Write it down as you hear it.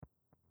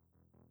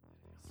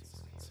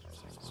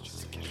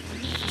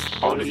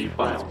Oddity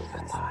Files.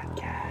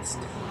 Podcast.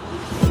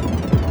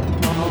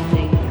 All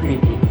things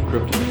creepy,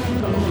 Cryptic.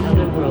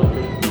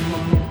 otherworldly.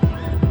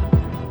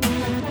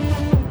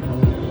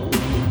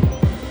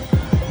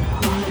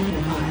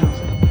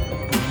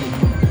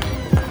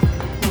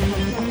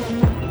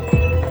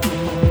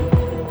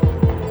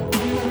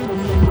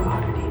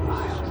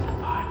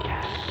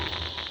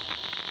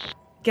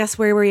 Guess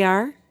where we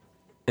are?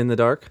 In the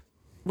dark?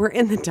 We're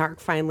in the dark.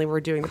 Finally, we're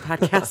doing the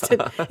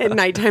podcast at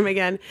nighttime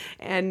again.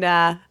 And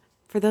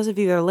for those of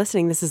you that are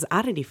listening, this is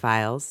Oddity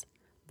Files,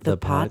 the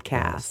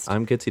podcast.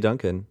 I'm Kitsy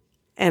Duncan.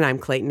 And I'm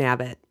Clayton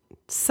Abbott.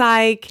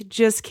 Psych.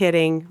 Just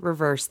kidding.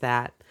 Reverse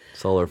that.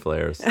 Solar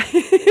flares.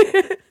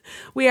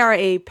 We are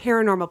a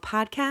paranormal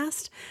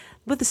podcast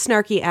with a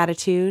snarky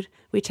attitude.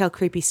 We tell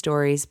creepy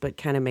stories, but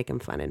kind of make them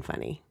fun and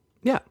funny.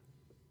 Yeah.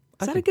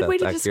 Is that a good way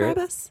to describe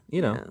us?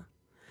 You know. Yeah.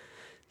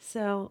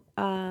 So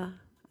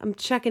I'm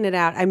checking it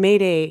out. I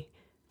made a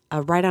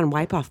write-on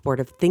wipe-off board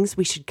of things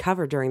we should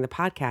cover during the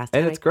podcast.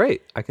 And it's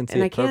great. I can see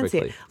it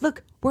perfectly.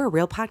 Look, we're a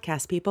real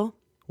podcast, people.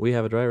 We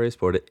have a dry erase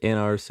board in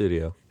our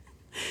studio.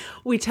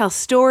 We tell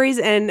stories,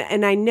 and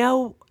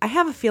I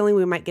have a feeling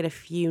we might get a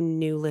few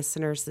new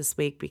listeners this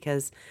week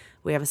because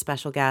we have a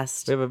special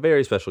guest. We have a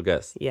very special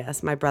guest.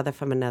 Yes, my brother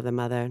from another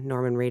mother,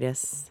 Norman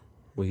Reedus.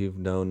 We've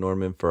known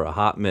Norman for a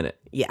hot minute.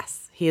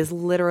 Yes, he is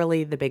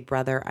literally the big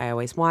brother I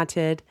always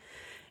wanted.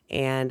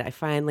 And I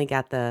finally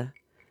got the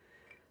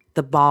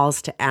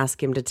balls to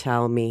ask him to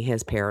tell me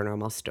his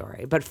paranormal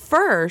story. But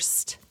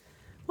first,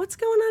 what's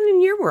going on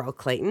in your world,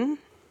 Clayton?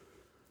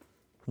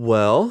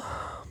 Well,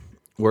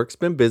 work's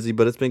been busy,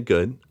 but it's been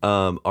good.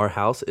 Our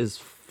house is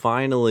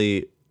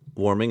finally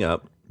warming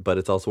up, but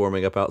it's also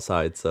warming up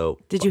outside. So,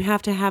 Did you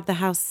have to have the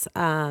house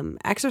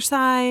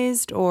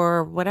exorcised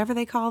or whatever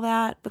they call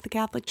that with the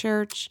Catholic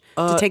Church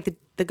to take the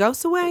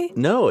ghosts away?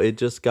 no, it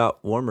just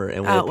got warmer,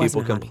 and we Oh, had it wasn't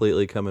people hot.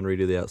 completely come and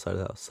redo the outside of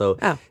the house. So,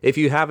 Oh. if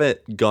you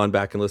haven't gone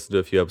back and listened to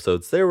a few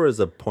episodes, there was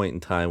a point in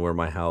time where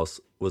my house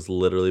was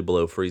literally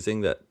below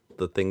freezing, that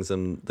the things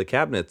in the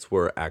cabinets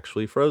were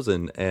actually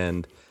frozen,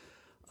 and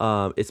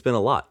it's been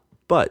a lot.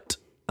 But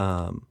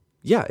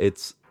yeah,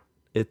 it's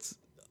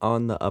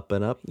on the up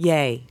and up.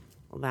 Yay.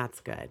 Well, that's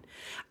good.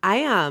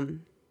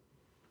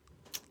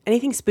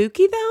 Anything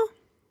spooky though?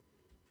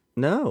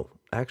 No,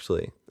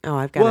 actually. Oh,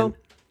 I've got Well,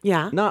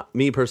 yeah. not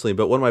me personally,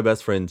 but one of my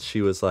best friends,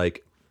 she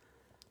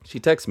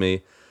texted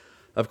me,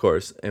 of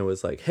course, and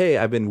was like, hey,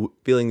 I've been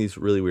feeling these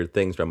really weird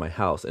things around my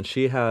house. And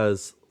she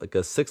has like a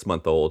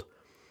 6-month-old.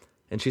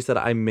 And she said,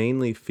 I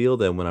mainly feel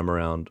them when I'm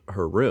around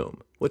her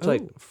room, which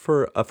like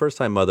for a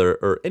first-time mother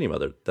or any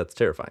mother, that's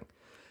terrifying.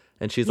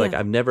 And she's like, Yeah.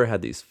 I've never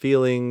had these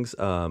feelings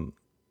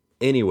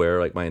anywhere,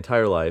 like my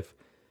entire life.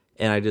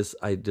 And I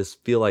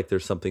just feel like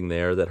there's something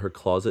there, that her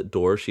closet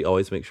door, she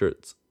always makes sure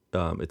it's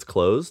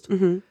closed.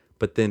 Mm-hmm.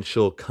 But then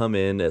she'll come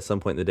in at some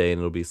point in the day and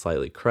it'll be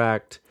slightly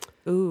cracked.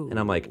 Ooh. And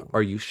I'm like,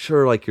 are you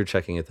sure? Like, you're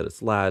checking it that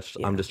it's latched?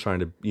 Yeah. I'm just trying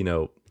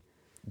to,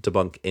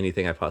 debunk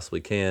anything I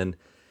possibly can.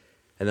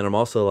 And then I'm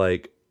also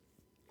like,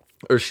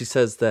 or she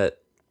says that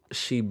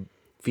she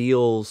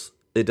feels,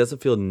 it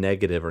doesn't feel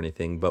negative or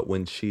anything, but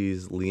when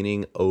she's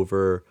leaning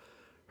over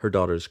her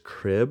daughter's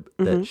crib,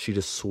 that she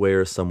just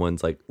swears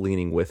someone's like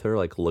leaning with her,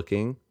 like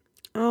looking.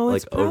 Oh,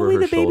 it's like, over probably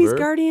her the baby's shoulder.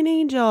 guardian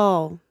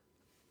angel.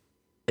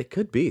 It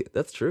could be.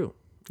 That's true.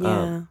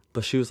 Yeah.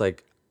 But she was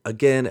like,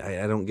 again,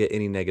 I don't get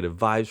any negative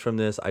vibes from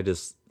this. I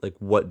just, like,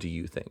 what do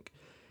you think?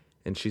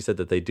 And she said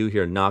that they do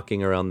hear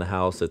knocking around the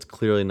house. It's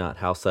clearly not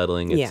house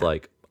settling. It's Yeah.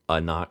 like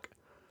a knock.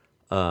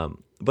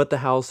 But the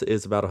house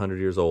is about 100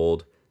 years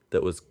old.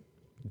 That was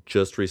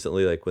just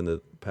recently, like when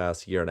the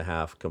past year and a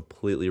half,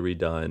 completely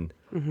redone.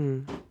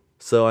 Mm-hmm.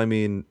 So, I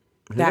mean,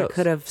 who That knows?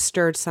 could have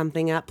stirred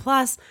something up.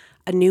 Plus,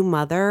 a new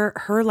mother,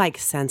 her like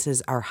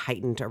senses are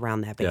heightened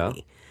around that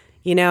baby.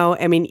 Yeah.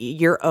 I mean,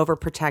 your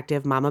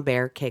overprotective mama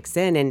bear kicks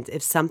in, and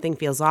if something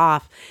feels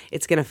off,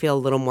 it's going to feel a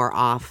little more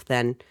off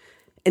than.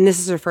 And this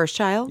is her first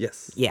child?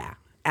 Yes. Yeah,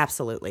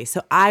 absolutely.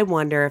 So I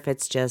wonder if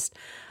it's just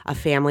a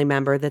family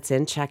member that's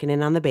in checking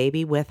in on the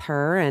baby with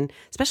her, and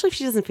especially if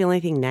she doesn't feel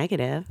anything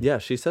negative. Yeah,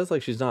 she says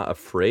like she's not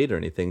afraid or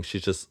anything.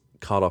 She's just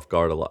caught off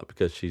guard a lot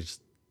because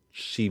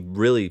she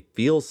really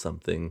feels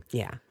something,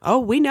 Yeah. Oh,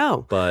 we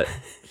know. but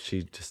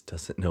she just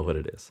doesn't know what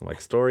it is. I'm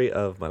like, story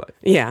of my life.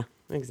 Yeah,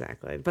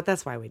 exactly. But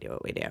that's why we do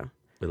what we do.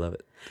 We love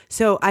it.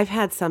 So I've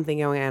had something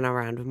going on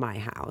around my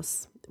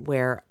house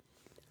where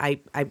I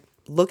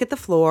look at the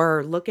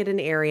floor, look at an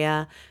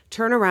area,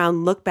 turn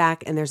around, look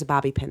back, and there's a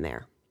bobby pin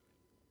there.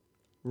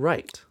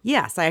 Right.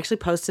 Yes, I actually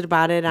posted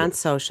about it on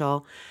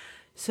social.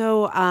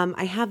 So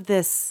I have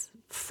this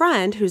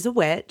friend who's a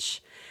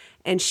witch,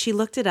 and she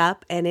looked it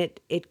up, and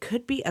it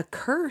could be a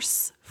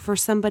curse for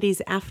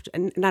somebody's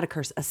not a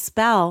curse, a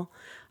spell,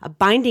 a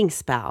binding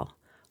spell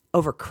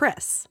over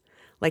Chris.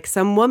 Like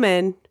some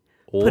woman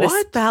put a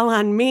What? spell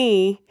on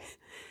me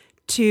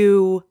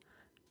to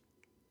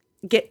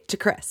get to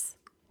Chris.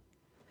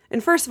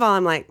 And first of all,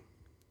 I'm like,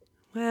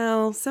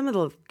 well, some of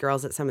the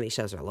girls at some of these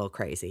shows are a little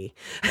crazy.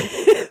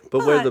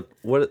 But where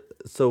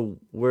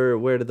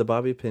did the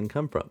bobby pin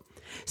come from?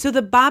 So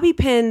the bobby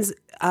pins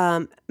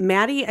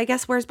Maddie, I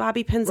guess, wears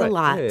bobby pins a Right.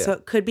 lot, Yeah, yeah, so yeah.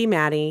 it could be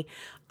Maddie.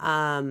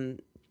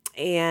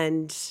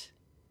 And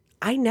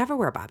I never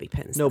wear bobby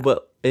pins. No, though.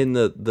 but in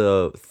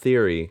the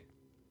theory,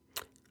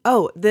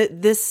 Oh,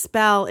 this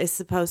spell is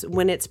supposed,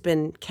 when it's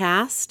been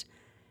cast,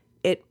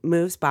 it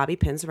moves bobby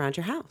pins around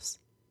your house.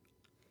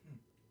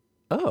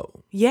 oh,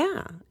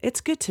 Yeah,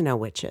 it's good to know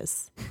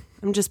witches.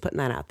 I'm just putting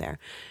that out there.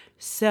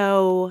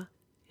 So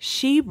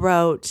she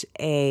wrote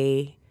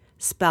a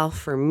spell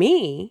for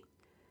me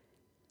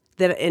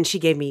and she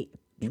gave me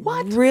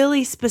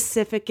really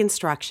specific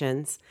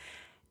instructions,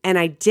 and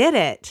I did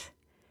it.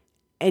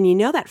 And you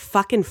know that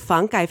fucking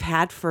funk I've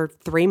had for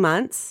 3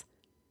 months?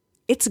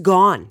 It's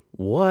gone.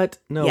 what?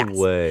 No Yes.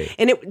 way.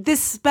 And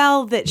this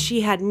spell that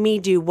she had me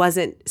do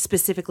wasn't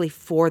specifically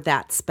for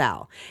that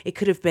spell. It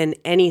could have been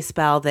any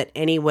spell that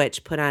any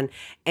witch put on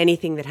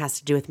anything that has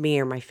to do with me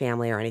or my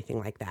family or anything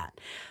like that.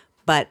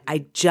 But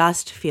I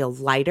just feel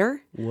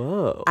lighter.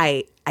 Whoa.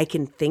 I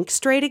can think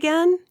straight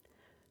again.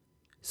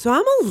 So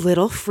I'm a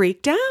little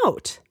freaked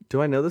out.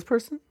 Do I know this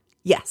person?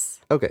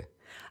 Yes. Okay.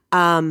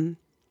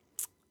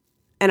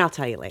 And I'll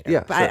tell you later.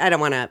 Yeah, But sure. I don't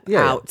want to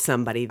Yeah, out yeah.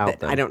 somebody Out that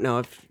them. I don't know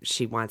if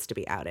she wants to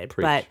be outed.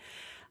 Preach. But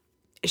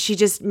she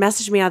just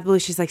messaged me out of the blue.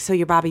 She's like, so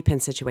your bobby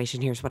pin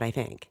situation, here's what I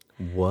think.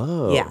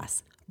 Whoa.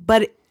 Yes.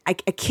 But I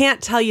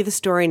can't tell you the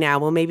story now.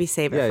 We'll maybe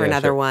save it Yeah, for yeah,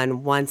 another sure.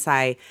 one once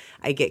I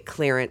get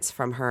clearance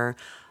from her.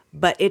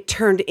 But it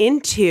turned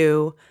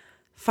into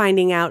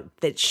finding out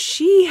that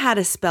she had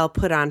a spell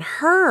put on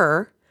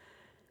her,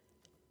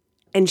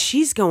 and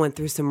she's going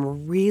through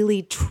some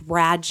really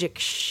tragic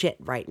shit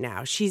right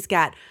now. She's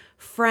got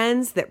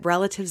friends that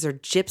relatives are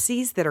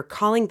gypsies that are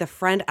calling the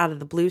friend out of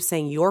the blue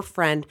saying your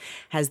friend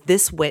has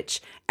this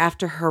witch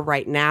after her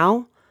right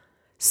now.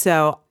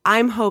 So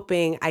I'm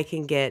hoping I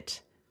can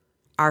get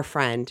our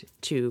friend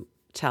to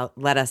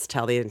let us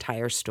tell the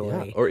entire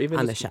story Yeah, or even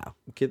on the just show.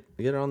 Get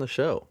her on the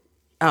show.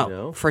 Oh, you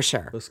know? for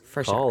sure. Just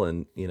For call sure.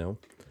 and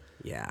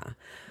Yeah.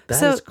 that is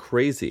So-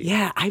 crazy.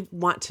 Yeah, I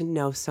want to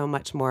know so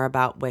much more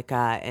about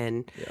Wicca,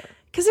 and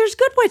because there's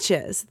good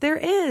witches, there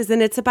is,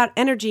 and it's about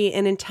energy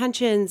and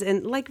intentions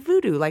and like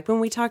voodoo. Like when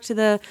we talked to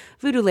the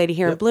voodoo lady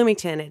here in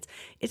Bloomington,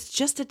 it's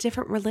just a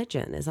different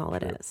religion, is all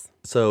it is.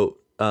 So,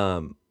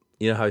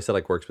 you know how I said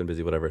like work's been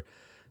busy, whatever.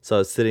 So I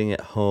was sitting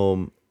at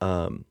home,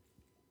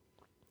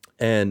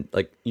 and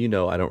like I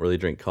don't really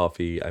drink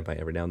coffee. I might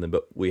every now and then,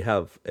 but we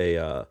have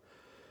a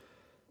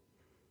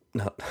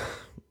not.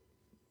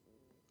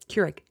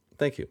 Keurig.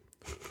 Thank you.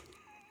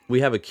 We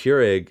have a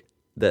Keurig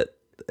that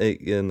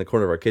in the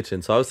corner of our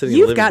kitchen. So I was sitting. in the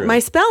You've living got room. my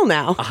spell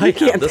now. I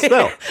have the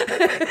spell.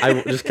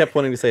 I just kept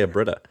wanting to say a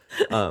Brita.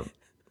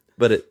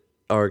 But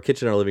our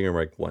kitchen and our living room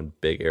are like one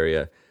big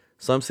area.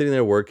 So I'm sitting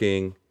there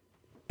working,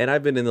 and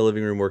I've been in the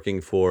living room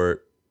working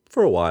for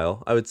a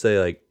while. I would say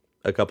like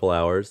a couple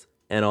hours.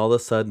 And all of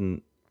a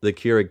sudden, the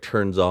Keurig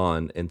turns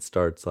on and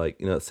starts like,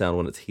 that sound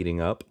when it's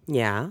heating up.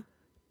 Yeah.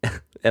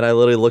 And I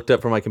literally looked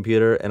up from my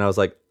computer and I was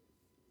like,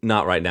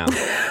 not right now.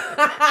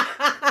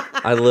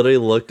 I literally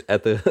looked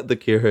at the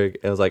Keurig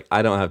and I was like,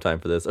 I don't have time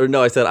for this. Or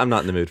no, I said, I'm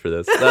not in the mood for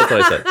this. That's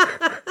what I said.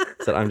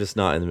 I said, I'm just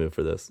not in the mood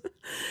for this.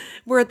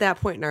 We're at that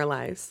point in our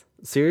lives.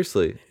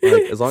 Seriously.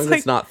 Like, as long as like-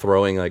 it's not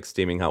throwing like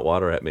steaming hot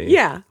water at me.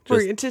 Yeah.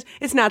 Just-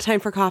 It's not time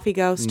for coffee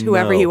ghost.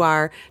 Whoever No. you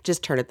are,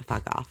 just turn it the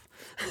fuck off.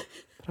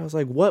 But I was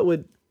like, what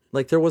would,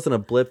 like, there wasn't a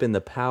blip in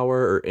the power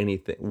or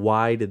anything.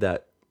 Why did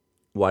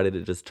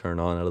it just turn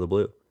on out of the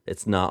blue?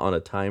 It's not on a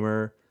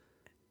timer.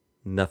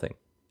 Nothing.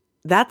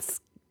 That's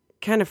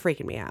kind of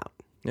freaking me out.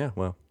 Yeah,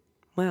 well.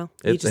 Well,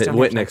 you It just don't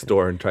went have next time.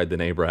 door and tried the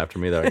neighbor after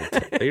me. They're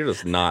like, you're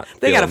just not.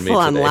 They got a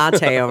feeling me full-on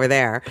today." latte over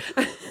there.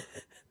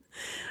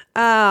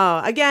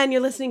 Oh, again,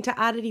 you're listening to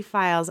Oddity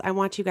Files. I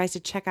want you guys to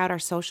check out our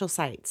social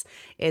sites.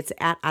 It's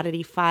at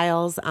Oddity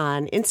Files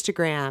on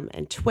Instagram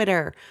and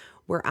Twitter.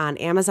 We're on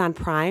Amazon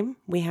Prime.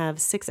 We have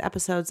 6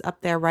 episodes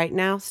up there right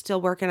now.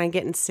 Still working on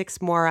getting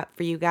 6 more up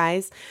for you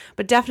guys.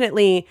 But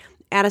definitely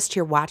add us to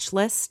your watch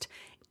list.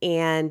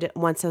 And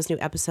once those new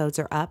episodes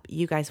are up,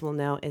 you guys will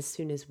know as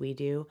soon as we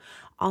do.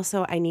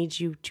 Also, I need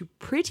you to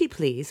pretty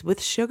please,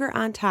 with sugar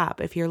on top,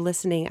 if you're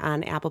listening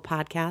on Apple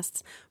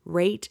Podcasts,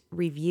 rate,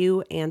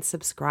 review, and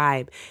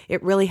subscribe.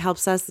 It really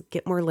helps us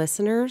get more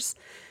listeners.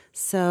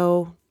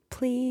 So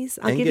please,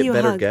 I'll And give get you a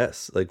better hug.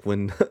 guests. Like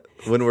when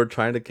we're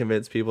trying to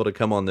convince people to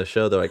come on the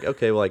show, they're like,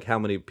 okay, well, like how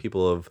many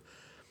people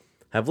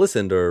have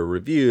listened or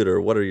reviewed,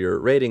 or what are your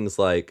ratings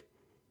like?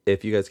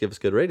 If you guys give us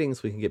good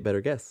ratings, we can get better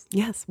guests.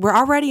 Yes, we're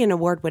already an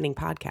award-winning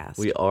podcast.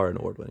 We are an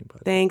award-winning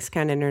podcast. Thanks,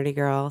 kind of nerdy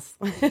girls.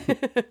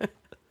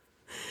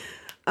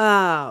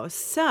 Oh,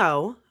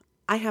 so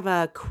I have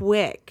a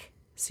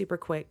super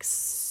quick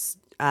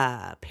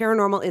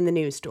paranormal in the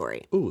news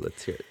story. Ooh,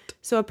 let's hear it.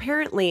 So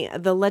apparently,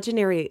 the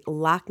legendary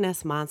Loch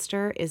Ness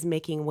Monster is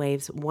making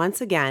waves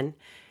once again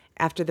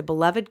after the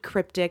beloved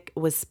cryptic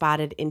was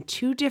spotted in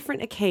 2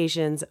 different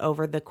occasions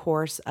over the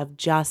course of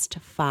just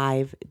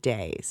 5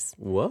 days.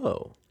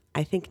 Whoa.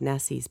 I think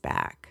Nessie's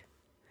back.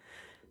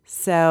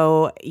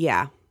 So,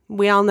 yeah,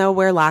 we all know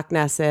where Loch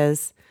Ness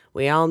is.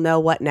 We all know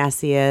what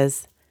Nessie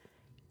is.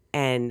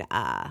 And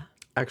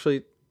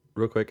Actually,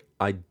 real quick,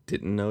 I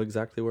didn't know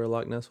exactly where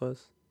Loch Ness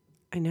was.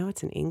 I know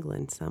it's in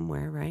England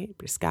somewhere, right?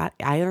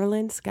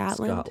 Ireland,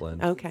 Scotland.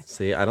 Scotland. Okay.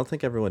 See, I don't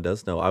think everyone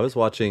does know. I was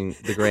watching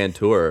the Grand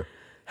Tour,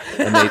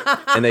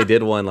 and they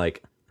did one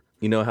like,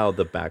 you know how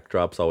the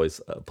backdrop's always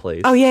a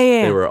place. Oh,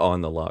 yeah. They were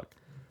on the Loch.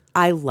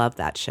 I love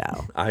that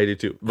show. I do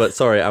too. But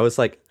sorry, I was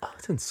like, oh,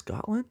 it's in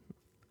Scotland.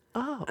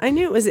 I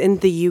knew it was in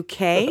the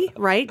UK,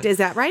 right? Is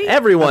that right?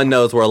 Everyone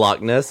knows where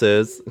Loch Ness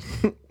is.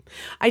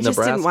 I just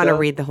didn't want to Nebraska,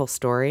 read the whole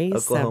story.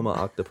 Oklahoma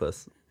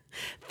octopus.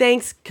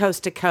 Thanks,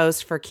 Coast to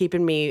Coast, for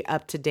keeping me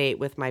up to date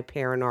with my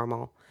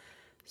paranormal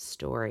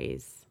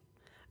stories.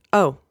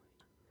 Oh,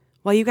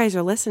 while you guys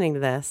are listening to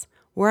this,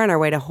 we're on our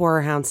way to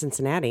Horror Hound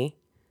Cincinnati.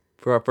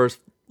 For our first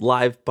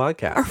live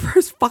podcast. Our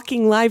first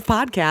fucking live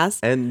podcast.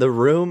 And the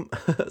room,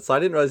 so I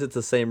didn't realize it's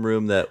the same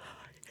room that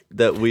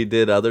we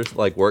did other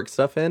like work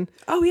stuff in.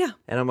 Oh, yeah.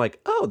 And I'm like,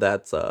 oh,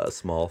 that's a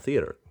small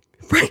theater.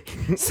 Right.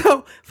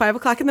 So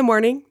 5:00 in the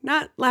morning,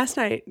 not last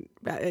night,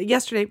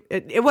 yesterday.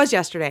 It was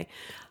yesterday.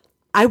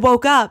 I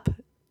woke up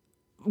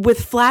with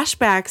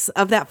flashbacks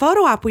of that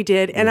photo op we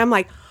did. And I'm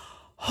like,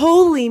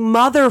 holy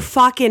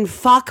motherfucking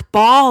fuck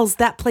balls.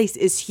 That place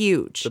is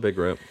huge. It's a big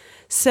room.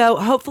 So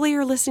hopefully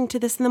you're listening to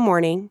this in the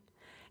morning,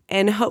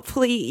 and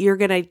hopefully you're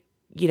going to,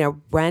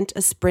 rent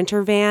a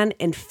Sprinter van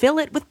and fill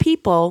it with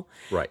people.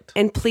 Right.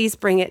 And please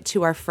bring it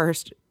to our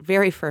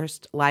very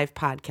first live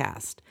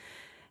podcast.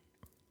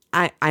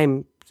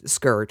 I'm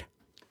scared.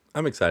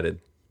 I'm excited.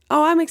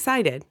 Oh, I'm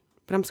excited,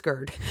 but I'm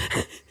scared.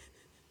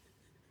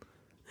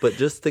 But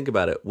just think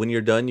about it. When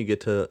you're done, you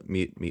get to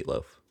meet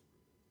Meatloaf.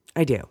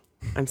 I do.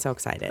 I'm so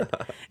excited.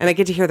 And I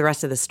get to hear the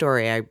rest of the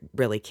story I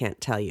really can't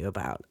tell you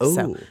about. Oh.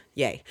 So,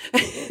 yay.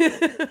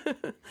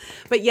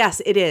 But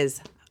yes, it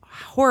is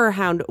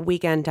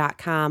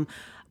horrorhoundweekend.com.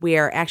 We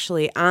are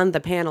actually on the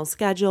panel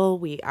schedule.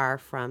 We are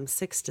from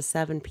 6 to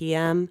 7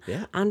 p.m.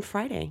 On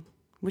Friday,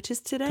 which is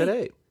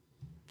today.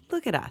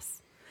 Look at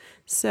us.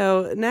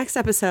 So next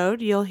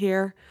episode, you'll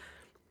hear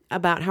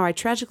about how I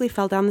tragically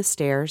fell down the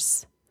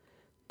stairs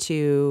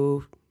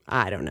to,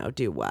 I don't know,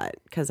 do what?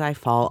 Because I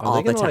fall all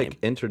Are they the gonna time. like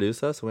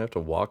introduce us and we have to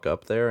walk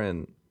up there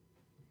and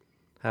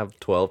have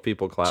 12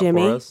 people clap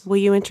Jimmy, for us? will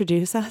you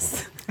introduce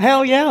us?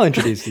 Hell yeah, I'll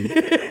introduce you.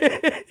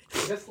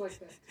 Just like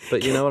that.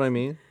 But you know what I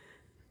mean?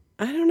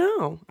 I don't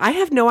know. I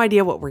have no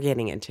idea what we're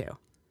getting into.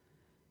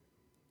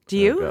 Do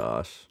you? Oh,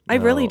 gosh. I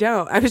really No.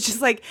 don't. I was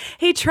just like,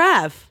 hey,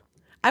 Trev,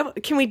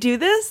 can we do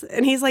this?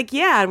 And he's like,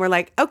 yeah. And we're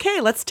like, okay,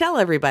 let's tell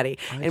everybody.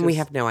 And we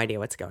have no idea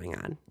what's going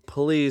on.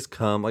 Please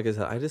come. Like I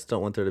said, I just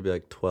don't want there to be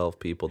like 12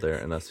 people there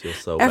and us feel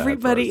so bad for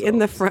Everybody in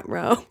the ourselves. front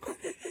row.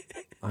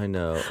 I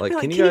know. Like,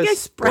 We're can like, you guys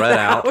spread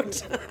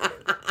out?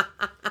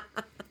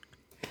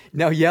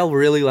 Now yell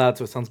really loud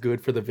so it sounds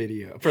good for the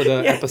video, for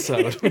the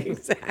episode.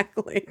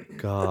 Exactly.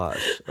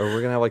 Gosh. Or we're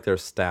going to have like their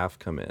staff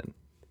come in.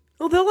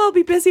 Well, they'll all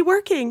be busy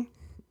working.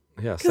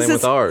 Yeah, same with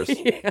it's- ours.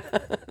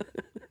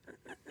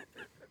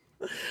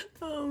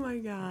 Oh my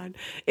God.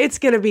 It's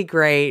going to be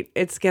great.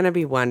 It's going to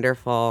be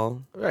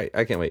wonderful. Right.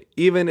 I can't wait.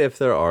 Even if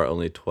there are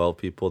only 12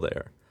 people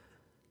there,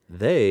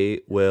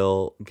 they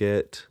will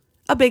get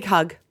A big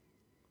hug.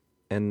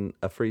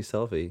 a free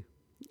selfie.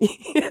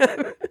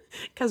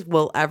 Because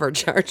we'll ever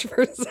charge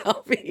for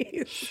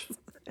selfies.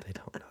 They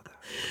don't know that.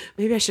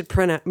 Maybe I should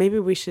print it. Maybe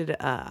we should,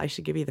 I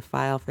should give you the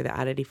file for the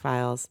oddity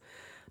files.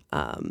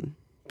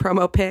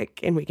 Promo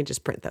pic, and we can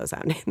just print those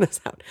out and hand those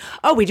out.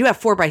 Oh, we do have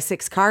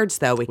 4x6 cards,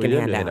 though, we can do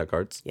hand hand out. out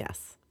cards.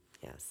 Yes.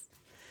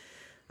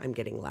 I'm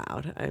getting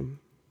loud. I'm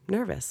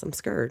nervous. I'm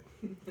scared.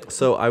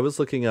 So I was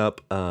looking up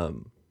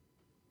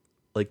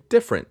like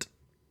different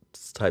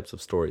types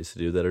of stories to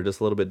do that are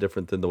just a little bit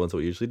different than the ones that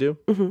we usually do.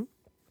 Mm-hmm.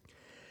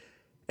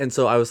 And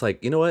so I was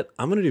like, you know what?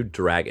 I'm going to do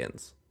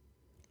dragons.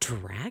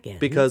 Dragon?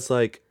 Because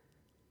like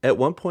at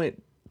one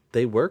point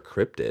they were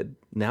cryptid.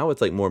 Now it's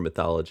like more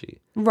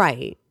mythology.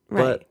 Right.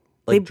 But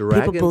like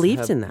dragons people believed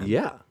have- in them.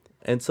 Yeah.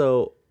 And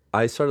so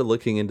I started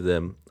looking into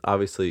them.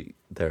 Obviously,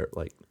 they're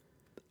like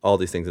all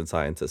these things in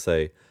science that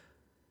say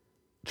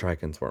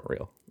dragons weren't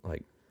real.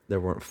 Like there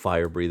weren't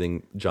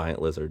fire-breathing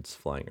giant lizards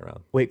flying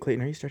around. Wait,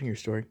 Clayton, are you starting your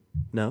story?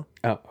 No?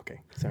 Oh,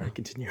 okay. Sorry,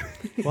 continue.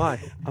 Why?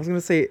 I was going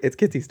to say it's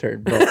Kitsy's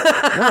turn, but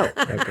no.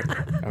 Okay.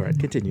 All right,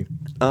 continue.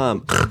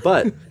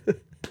 But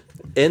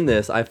in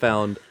this, I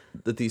found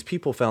that these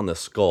people found this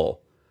skull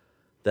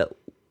that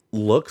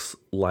looks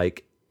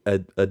like a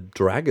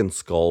dragon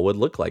skull would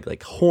look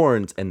like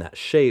horns and that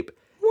shape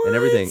and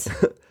everything.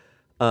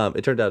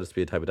 It turned out just to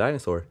be a type of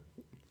dinosaur.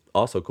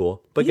 Also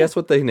cool. But guess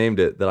what they named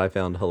it that I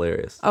found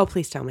hilarious? Oh,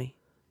 please tell me.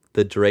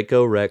 The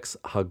Dracorex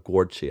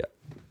hogwartsia.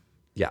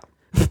 Yeah.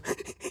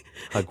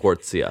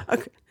 Hogwartsia.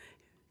 Okay.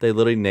 They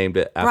literally named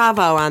it after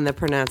Bravo on the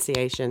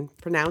pronunciation.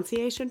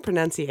 Pronunciation?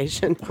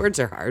 Words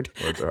are hard.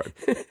 words are hard.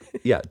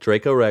 Yeah,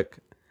 Dracorex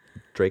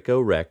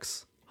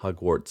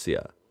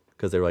hogwartsia.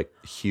 Because they're like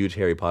huge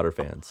Harry Potter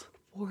fans.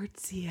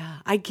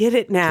 Wartsia. I get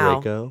it now.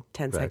 Draco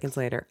 10 Rex. seconds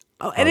later.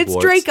 Oh, and it's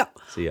Hogwarts. Draco.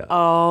 So yeah,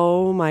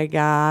 Oh my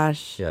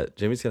gosh. yeah.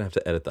 Jimmy's gonna have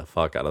to edit the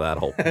fuck out of that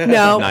whole.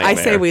 No, I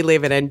say nightmare. we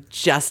leave it in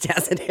just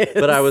as it is.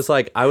 But I was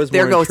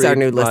There more goes our intrigued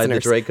new by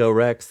listeners. the Draco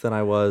Rex than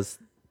I was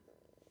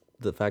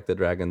the fact that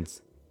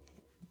dragons.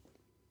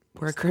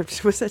 Where a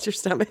crypt was at your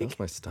stomach. That's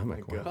my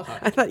stomach. Wow.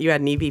 I thought you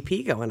had an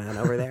EVP going on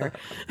over there.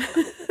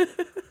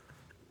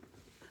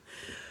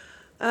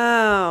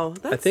 Oh,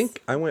 that's... I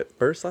think I went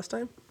first last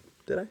time.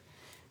 Did I?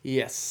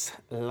 Yes.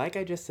 Like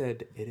I just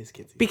said, it is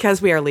Kinsey.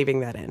 because we are leaving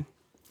that in.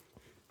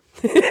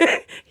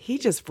 He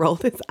just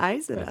rolled his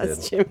eyes at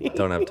us, Jimmy.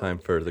 Don't have time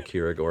for the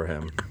Keurig or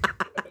him.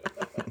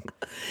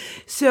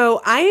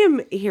 So I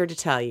am here to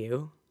tell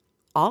you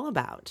all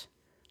about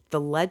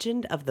the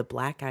legend of the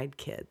Black-Eyed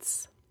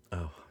Kids. Oh,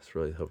 I was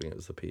really hoping it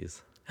was the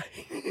peas.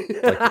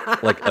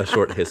 like a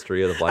short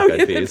history of the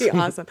Black-Eyed That'd Peas. be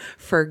awesome.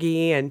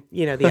 Fergie and,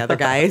 the other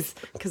guys,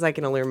 because I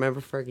can only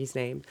remember Fergie's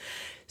name.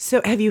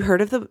 So have you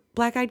heard of the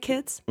Black-Eyed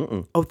Kids?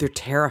 Mm-mm. Oh, they're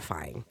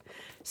terrifying.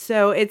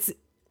 So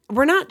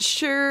we're not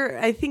sure.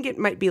 I think it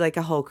might be like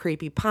a whole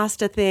creepy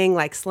pasta thing,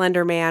 like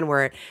Slender Man,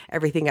 where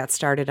everything got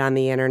started on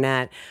the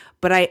internet.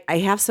 But I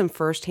have some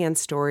firsthand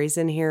stories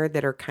in here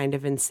that are kind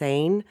of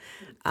insane.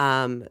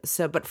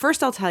 But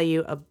first I'll tell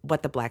you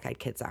what the Black-Eyed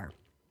Kids are.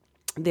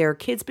 They're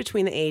kids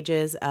between the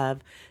ages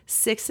of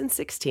 6 and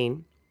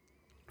 16.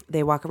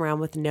 They walk around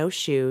with no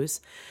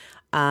shoes.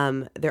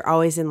 They're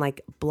always in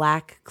like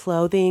black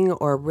clothing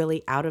or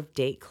really out of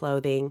date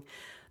clothing.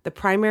 The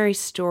primary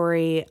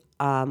story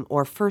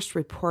or first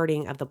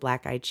reporting of the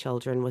Black-Eyed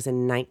Children was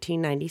in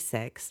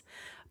 1996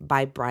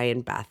 by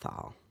Brian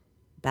Bethel.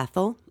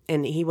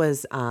 And he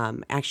was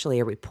actually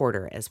a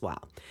reporter as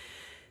well.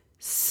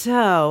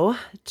 So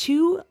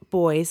 2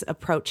 boys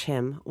approach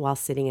him while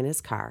sitting in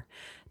his car.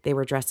 They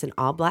were dressed in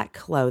all black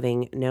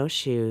clothing, no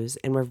shoes,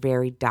 and were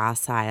very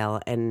docile.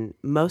 And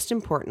most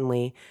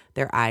importantly,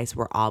 their eyes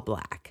were all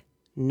black.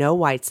 No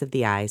whites of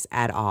the eyes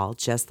at all,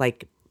 just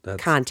like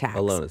contacts.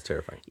 Alone is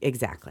terrifying.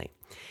 Exactly.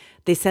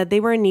 They said they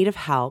were in need of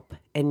help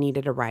and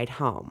needed a ride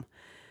home.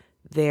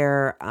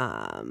 Their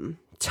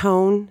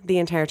tone the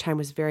entire time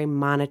was very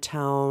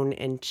monotone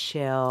and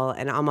chill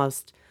and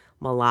almost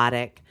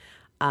melodic.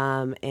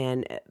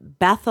 And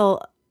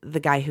Bethel,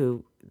 the guy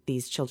who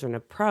these children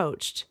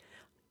approached,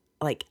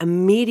 like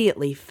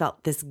immediately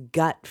felt this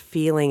gut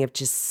feeling of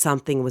just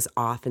something was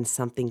off and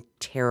something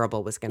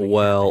terrible was going to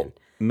happen.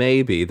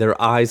 Maybe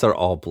their eyes are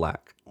all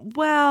black.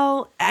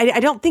 Well, I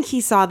don't think he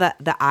saw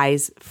the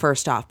eyes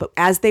first off, but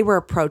as they were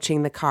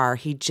approaching the car,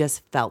 he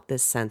just felt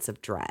this sense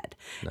of dread.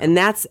 No. And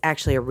that's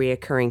actually a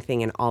reoccurring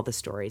thing in all the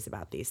stories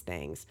about these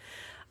things.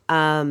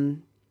 But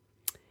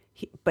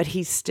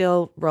he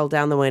still rolled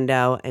down the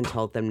window and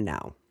told them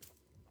no.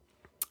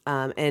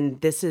 And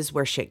this is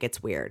where shit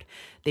gets weird.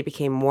 They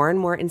became more and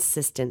more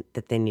insistent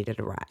that they needed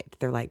a ride.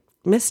 They're like,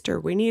 "Mister,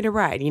 we need a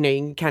ride." You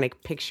can kind of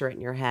picture it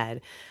in your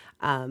head.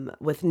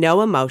 With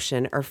no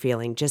emotion or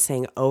feeling, just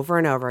saying over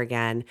and over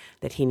again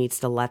that he needs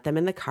to let them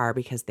in the car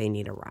because they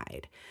need a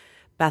ride.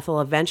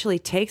 Bethel eventually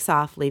takes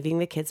off, leaving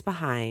the kids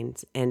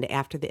behind. And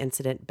after the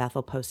incident,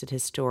 Bethel posted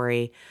his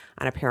story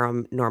on a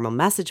paranormal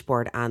message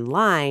board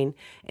online,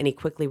 and he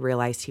quickly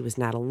realized he was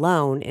not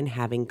alone in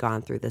having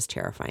gone through this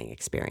terrifying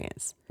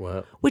experience.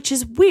 What? Which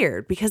is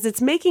weird because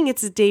it's making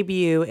its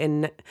debut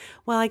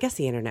I guess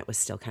the internet was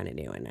still kind of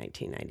new in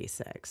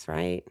 1996,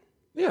 right?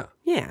 Yeah.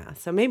 Yeah,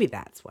 so maybe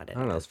that's what it is.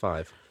 I don't know. It's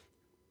 5.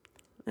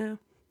 Yeah,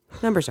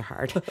 numbers are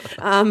hard.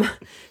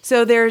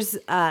 So there's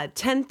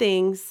 10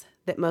 things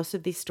that most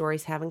of these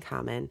stories have in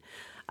common.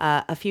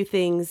 A few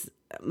things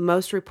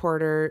most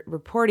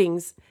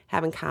reportings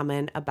have in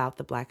common about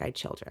the Black-Eyed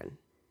Children.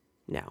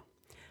 No.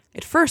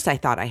 At first I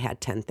thought I had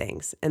 10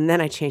 things, and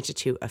then I changed it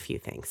to a few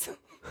things.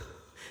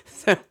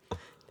 So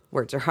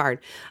words are hard.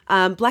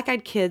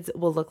 Black-Eyed Kids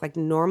will look like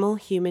normal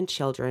human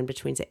children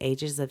between the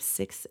ages of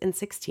 6 and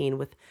 16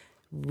 with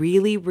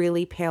really,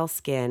 really pale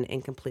skin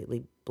and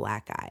completely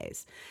black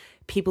eyes.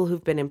 People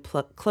who've been in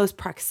close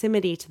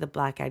proximity to the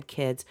Black-Eyed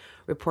Kids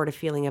report a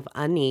feeling of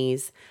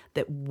unease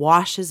that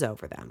washes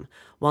over them.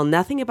 While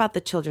nothing about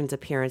the children's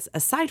appearance,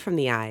 aside from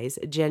the eyes,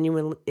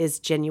 is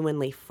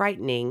genuinely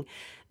frightening,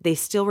 they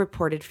still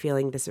reported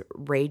feeling this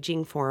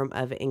raging form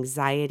of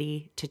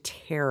anxiety to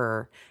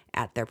terror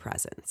at their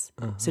presence.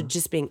 Uh-huh. So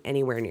just being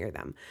anywhere near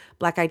them.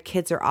 Black-Eyed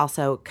Kids are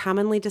also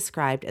commonly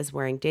described as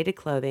wearing dated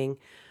clothing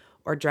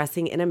or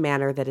dressing in a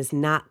manner that is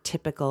not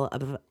typical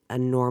of a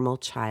normal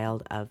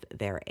child of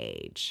their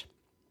age.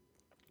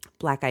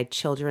 Black-Eyed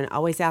Children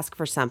always ask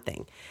for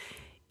something.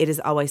 It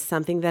is always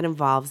something that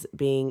involves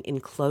being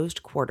in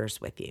closed quarters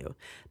with you.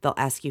 They'll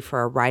ask you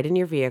for a ride in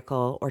your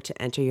vehicle or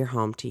to enter your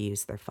home to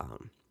use their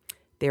phone.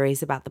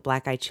 Theories about the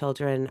Black-Eyed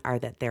Children are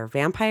that they're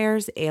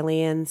vampires,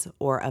 aliens,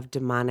 or of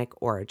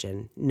demonic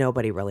origin.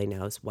 Nobody really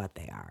knows what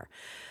they are.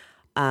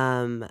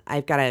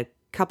 I've got a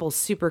couple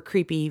super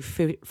creepy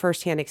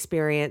firsthand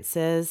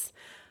experiences,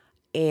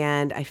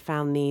 and I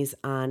found these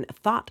on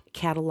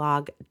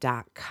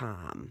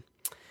thoughtcatalog.com.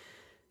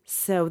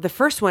 So the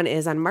first one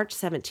is on March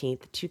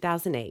 17th,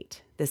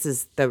 2008. This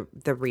is the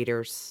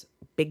reader's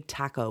Big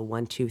Taco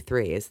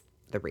 123 is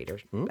the reader,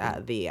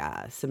 the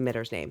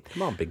submitter's name.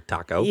 Come on, Big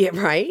Taco. Yeah,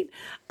 right?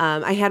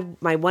 I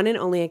had my one and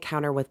only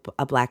encounter with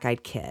a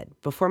black-eyed kid.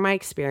 Before my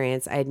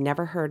experience, I had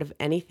never heard of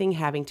anything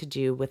having to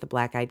do with the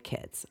black-eyed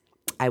kids.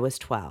 I was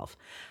 12.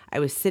 I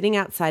was sitting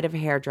outside of a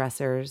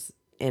hairdresser's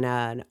in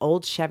an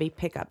old Chevy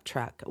pickup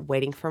truck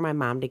waiting for my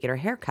mom to get her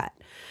hair cut.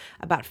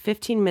 About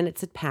 15 minutes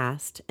had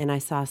passed, and I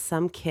saw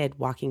some kid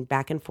walking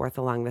back and forth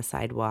along the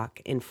sidewalk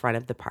in front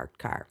of the parked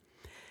car.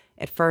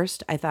 At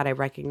first, I thought I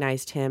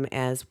recognized him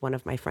as one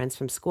of my friends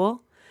from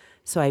school,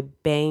 so I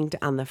banged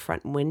on the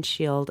front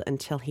windshield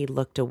until he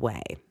looked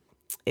away.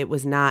 It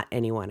was not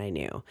anyone I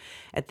knew.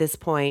 At this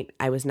point,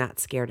 I was not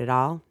scared at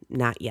all,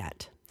 not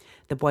yet.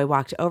 The boy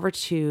walked over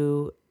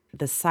to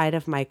the side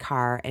of my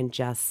car and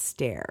just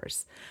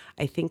stares.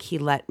 I think to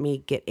let me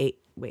get a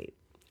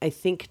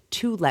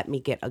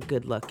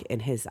good look in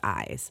his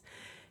eyes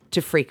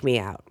to freak me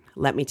out.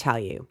 Let me tell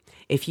you,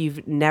 if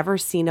you've never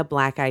seen a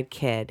black-eyed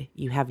kid,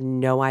 you have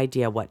no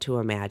idea what to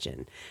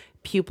imagine.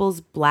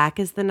 Pupils black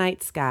as the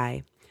night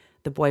sky.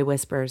 The boy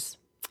whispers,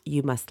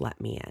 "You must let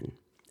me in."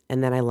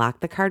 And then I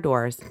locked the car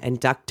doors and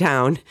ducked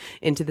down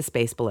into the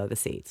space below the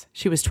seats.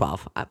 She was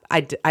 12.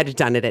 I'd have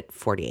done it at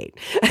 48.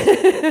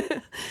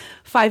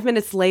 5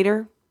 minutes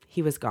later,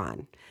 he was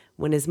gone.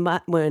 When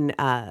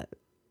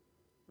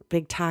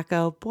Big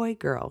Taco, boy,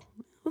 girl,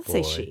 let's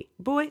say she,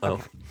 boy.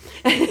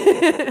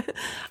 Okay.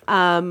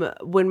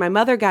 When my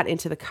mother got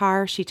into the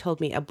car, she told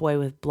me a boy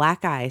with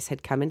black eyes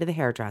had come into the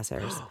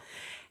hairdresser's,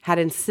 had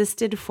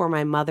insisted for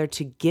my mother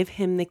to give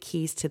him the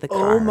keys to the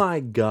car. Oh my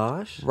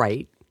gosh.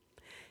 Right.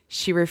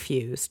 She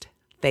refused.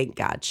 Thank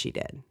God she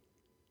did.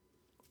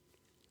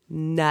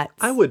 Nuts.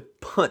 I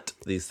would punt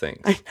these things.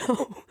 I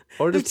know.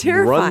 Or They're just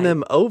terrifying. run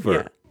them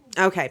over.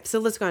 Yeah. Okay, so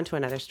let's go on to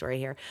another story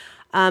here.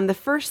 The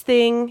first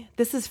thing,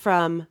 this is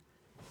from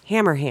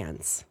Hammer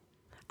Hands.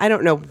 I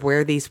don't know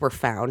where these were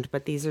found,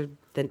 but these are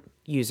the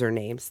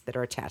usernames that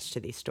are attached to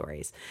these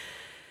stories.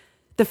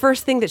 The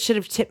first thing that should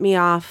have tipped me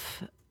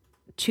off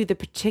to the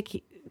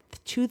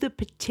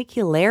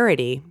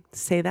particularity,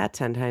 say that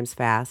 10 times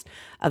fast,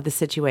 of the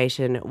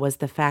situation was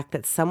the fact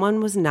that someone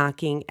was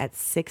knocking at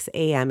 6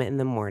 a.m. in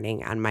the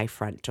morning on my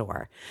front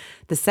door.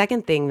 The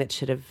second thing that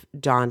should have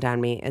dawned on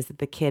me is that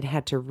the kid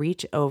had to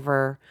reach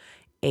over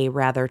a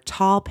rather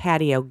tall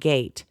patio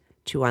gate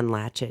to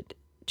unlatch it,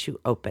 to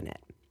open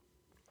it.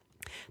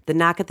 The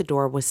knock at the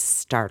door was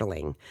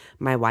startling.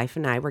 My wife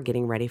and I were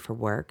getting ready for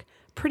work.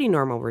 Pretty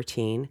normal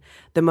routine.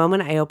 The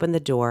moment I opened the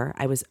door,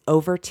 I was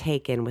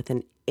overtaken with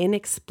an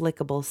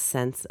inexplicable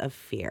sense of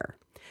fear.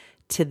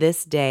 To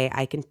this day,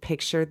 I can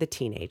picture the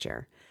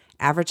teenager.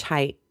 Average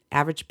height,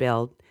 average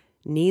build,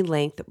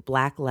 knee-length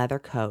black leather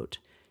coat,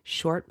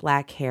 short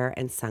black hair,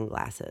 and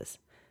sunglasses.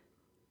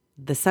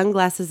 The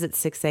sunglasses at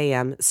 6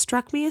 a.m.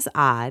 struck me as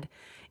odd,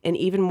 and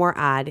even more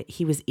odd,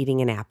 he was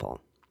eating an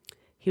apple.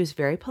 He was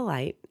very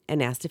polite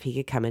and asked if he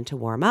could come in to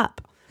warm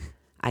up.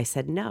 I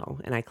said no,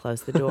 and I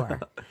closed the door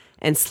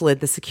and slid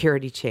the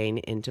security chain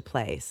into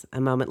place.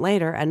 A moment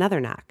later, another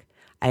knock.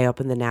 I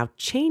opened the now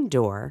chained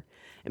door,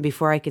 and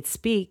before I could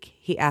speak,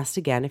 he asked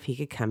again if he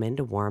could come in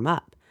to warm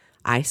up.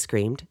 I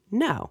screamed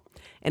no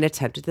and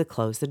attempted to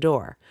close the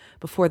door.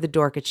 Before the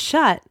door could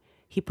shut,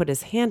 he put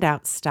his hand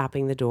out,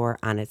 stopping the door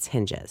on its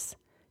hinges.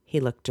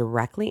 He looked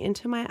directly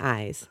into my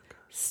eyes,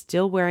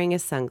 still wearing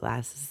his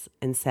sunglasses,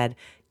 and said,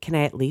 "Can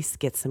I at least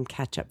get some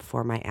ketchup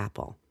for my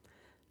apple?"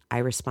 I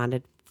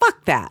responded,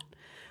 "Fuck that."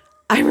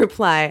 I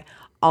reply,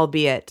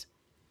 albeit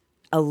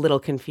a little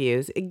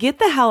confused, "Get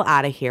the hell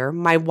out of here.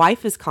 My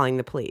wife is calling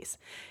the police."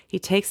 He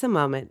takes a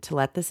moment to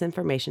let this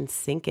information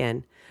sink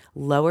in,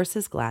 lowers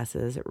his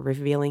glasses,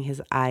 revealing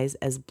his eyes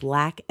as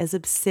black as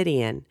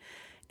obsidian,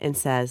 and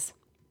says,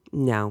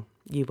 "No,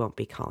 you won't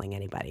be calling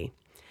anybody."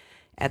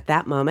 At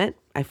that moment,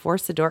 I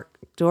force the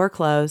door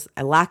closed.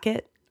 I lock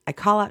it. I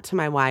call out to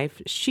my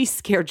wife. She's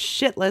scared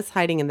shitless,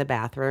 hiding in the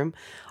bathroom,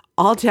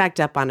 all jacked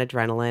up on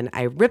adrenaline.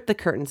 I rip the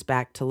curtains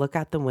back to look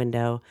out the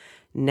window.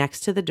 Next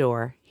to the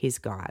door, he's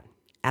gone.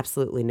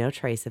 Absolutely no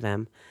trace of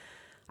him.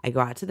 I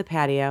go out to the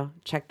patio,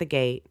 check the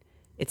gate.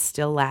 It's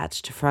still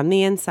latched from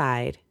the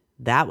inside.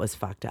 That was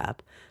fucked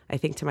up, I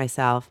think to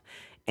myself.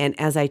 And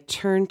as I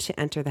turn to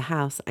enter the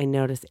house, I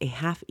notice a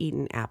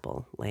half-eaten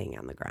apple laying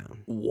on the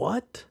ground.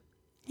 What?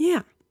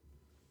 Yeah.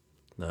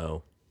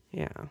 No.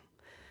 Yeah.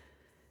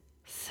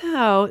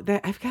 So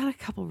I've got a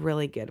couple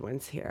really good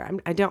ones here.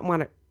 I don't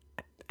want to,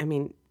 I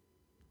mean,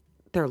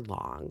 they're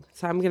long.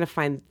 So I'm going to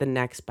find the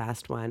next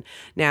best one.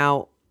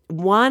 Now,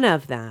 one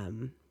of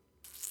them,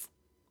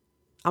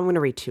 I'm going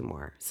to read two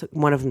more. So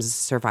one of them is a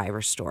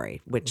survivor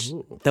story, which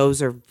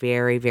those are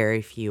very,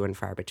 very few and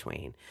far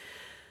between.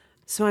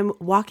 So I'm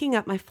walking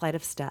up my flight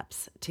of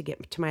steps to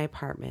get to my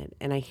apartment,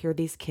 and I hear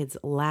these kids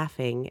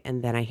laughing,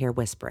 and then I hear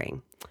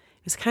whispering.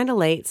 It was kind of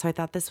late, so I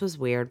thought this was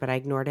weird, but I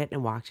ignored it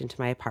and walked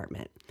into my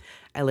apartment.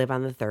 I live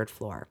on the 3rd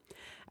floor.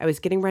 I was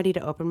getting ready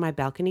to open my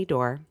balcony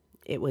door.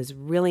 It was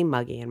really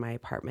muggy in my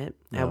apartment.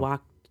 No. I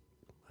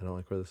don't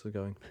like where this is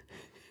going.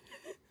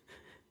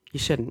 You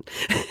shouldn't.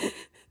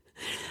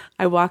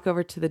 I walk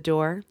over to the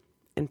door.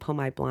 and pull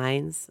my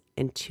blinds,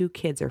 and 2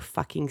 kids are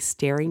fucking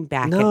staring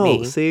back at No,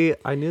 me. see,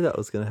 I knew that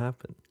was going to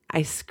happen.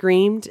 I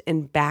screamed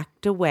and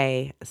backed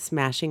away,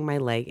 smashing my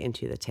leg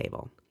into the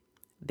table.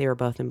 They were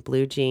both in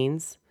blue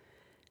jeans,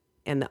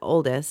 and the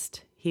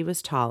oldest, he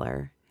was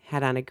taller,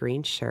 had on a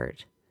green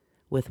shirt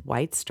with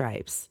white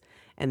stripes,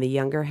 and the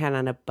younger had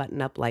on a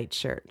button-up light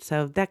shirt.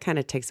 So that kind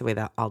of takes away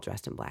the all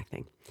dressed in black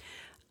thing.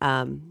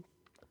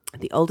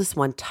 The oldest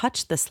one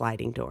touched the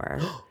sliding door.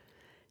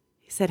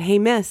 He said, "Hey,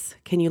 miss,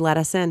 can you let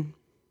us in?"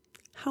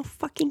 How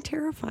fucking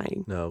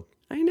terrifying. No,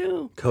 I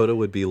know. Coda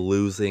would be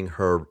losing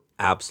her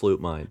absolute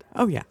mind.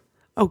 Oh, yeah.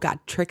 Oh, God.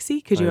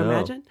 Trixie, could you I know.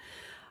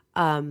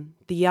 imagine?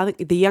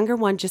 The younger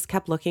one just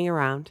kept looking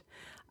around.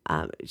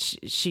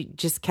 She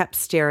just kept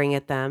staring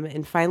at them.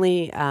 And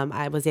finally,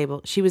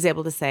 she was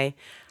able to say,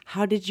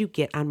 "How did you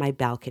get on my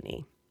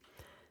balcony?"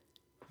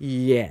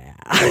 Yeah.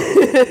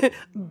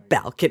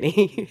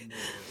 Balcony.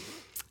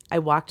 I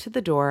walked to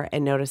the door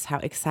and noticed how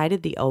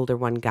excited the older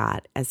one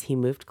got as he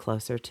moved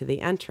closer to the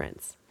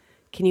entrance.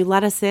 "Can you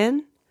let us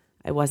in?"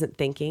 I wasn't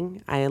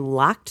thinking. I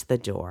unlocked the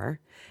door,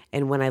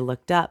 and when I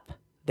looked up,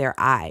 their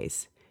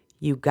eyes,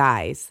 you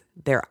guys,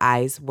 their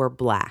eyes were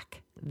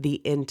black,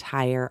 the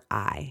entire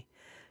eye.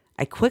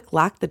 I quick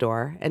locked the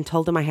door and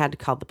told him I had to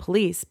call the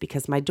police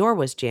because my door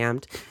was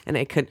jammed and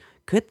I could.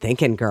 Good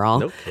thinking, girl.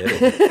 No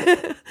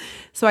kidding.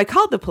 So I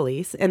called the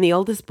police, and the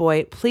oldest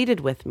boy pleaded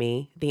with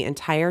me the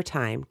entire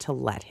time to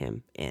let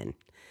him in.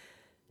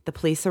 The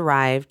police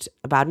arrived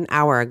about an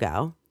hour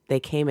ago.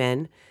 They came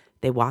in,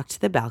 they walked to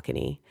the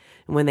balcony,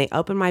 and when they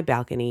opened my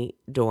balcony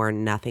door,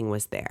 nothing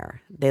was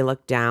there. They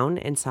looked down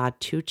and saw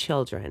 2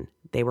 children.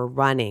 They were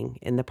running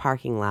in the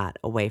parking lot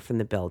away from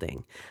the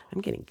building.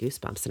 I'm getting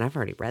goosebumps, and I've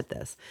already read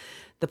this.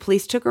 The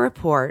police took a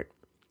report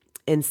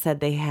and said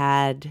they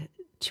had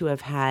to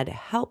have had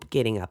help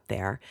getting up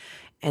there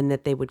and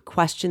that they would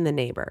question the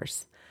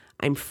neighbors.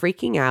 I'm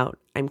freaking out.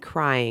 I'm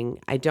crying.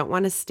 I don't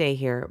want to stay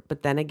here,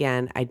 but then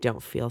again, I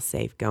don't feel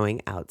safe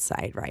going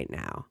outside right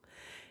now.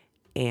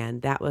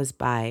 And that was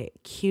by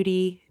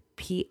Cutie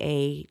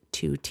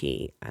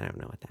PA2T. I don't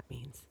know what that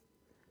means.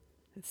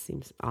 It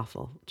seems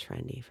awful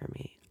trendy for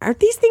me. Aren't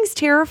these things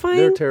terrifying?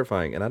 They're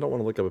terrifying, and I don't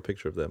want to look up a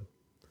picture of them.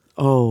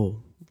 Oh,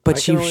 but I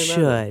can you only should.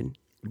 imagine.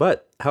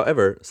 But,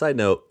 however, side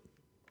note,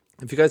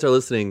 if you guys are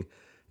listening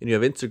and you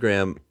have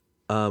Instagram,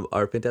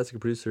 our fantastic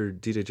producer,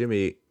 DJ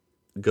Jimmy,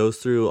 goes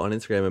through on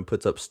Instagram and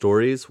puts up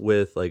stories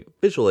with like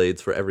visual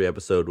aids for every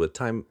episode with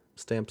time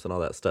stamps and all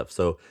that stuff.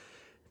 So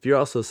if you're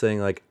also saying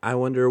like, I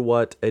wonder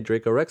what a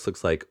Draco Rex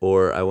looks like,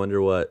 or I wonder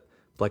what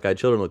Black Eyed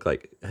Children look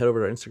like, head over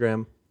to our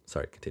Instagram.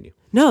 Sorry, continue.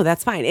 No,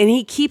 that's fine. And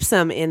he keeps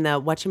them in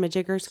the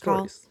whatchamajiggers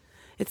called. Stories.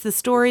 It's the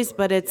stories,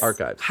 but it's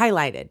Archives.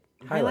 highlighted.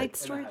 Highlight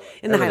story?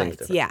 In the Everything's highlights,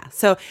 different. yeah.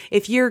 So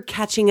if you're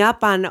catching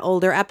up on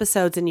older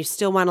episodes and you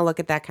still want to look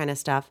at that kind of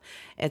stuff,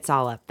 it's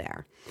all up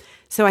there.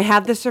 So I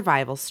have the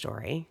survival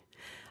story.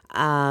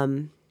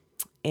 And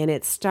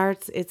it's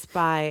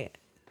by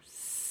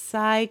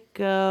Psychotic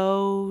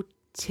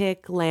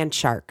Land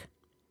Shark.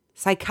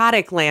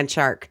 Psychotic Land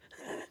Shark.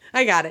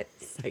 I got it.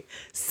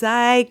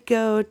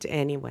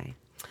 Anyway.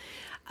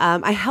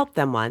 I helped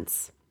them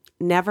once.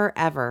 Never,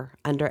 ever,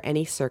 under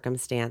any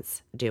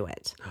circumstance, do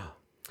it.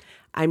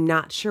 I'm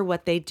not sure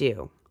what they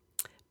do,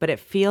 but it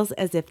feels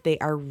as if they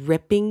are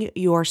ripping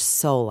your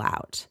soul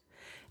out.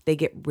 They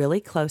get really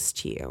close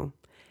to you,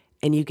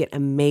 and you get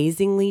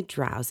amazingly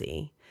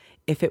drowsy.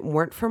 If it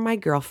weren't for my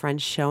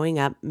girlfriend showing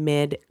up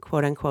mid,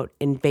 quote-unquote,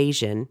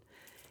 invasion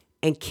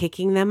and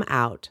kicking them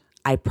out,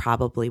 I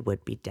probably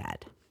would be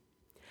dead.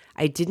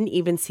 I didn't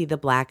even see the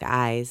black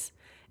eyes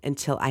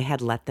until I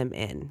had let them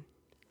in.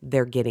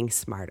 They're getting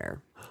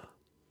smarter.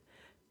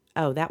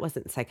 Oh, that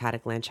wasn't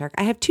Psychotic Land Shark.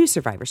 I have 2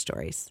 survivor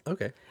stories.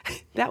 Okay.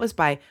 That was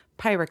by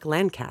Pyric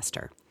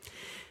Lancaster.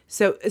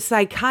 So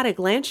Psychotic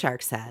Land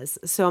Shark says,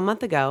 so a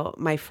month ago,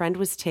 my friend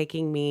was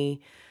taking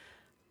me,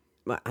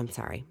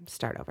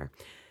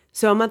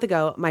 So a month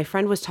ago, my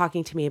friend was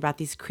talking to me about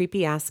these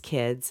creepy ass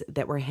kids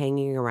that were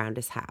hanging around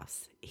his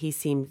house. He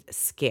seemed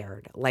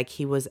scared, like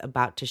he was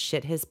about to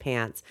shit his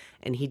pants,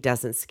 and he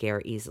doesn't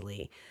scare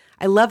easily.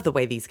 I love the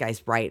way these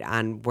guys write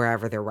on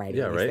wherever they're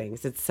writing these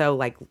things. It's so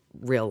like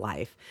real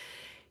life.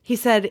 He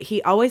said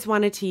they always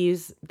wanted to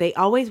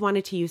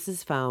use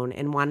his phone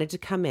and wanted to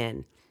come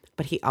in,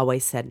 but he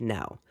always said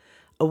no.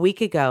 A week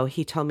ago,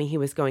 he told me he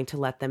was going to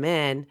let them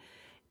in,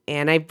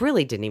 and I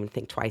really didn't even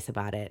think twice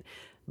about it,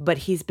 but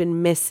he's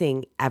been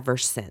missing ever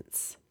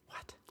since.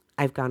 What?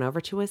 I've gone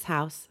over to his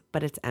house,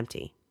 but it's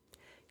empty.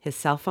 His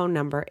cell phone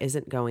number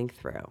isn't going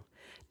through.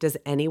 Does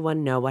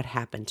anyone know what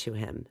happened to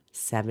him?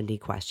 70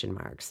 question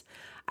marks.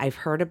 I've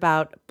heard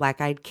about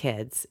black-eyed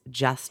kids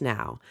just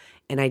now,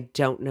 and I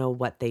don't know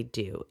what they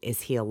do.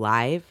 Is he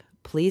alive?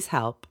 Please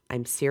help.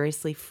 I'm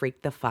seriously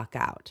freaked the fuck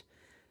out.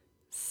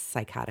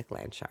 Psychotic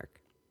Land Shark.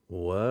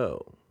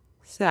 Whoa.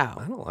 So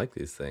I don't like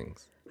these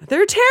things.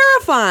 they're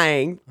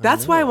terrifying.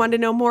 That's why I wanted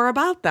to know more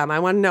about them. I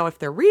want to know if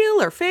they're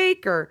real or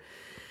fake or...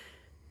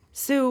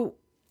 So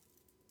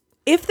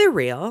if they're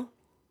real,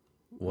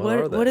 What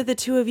are they? what do the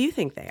 2 of you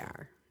think they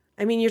are?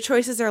 I mean, your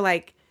choices are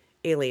like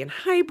alien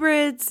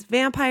hybrids,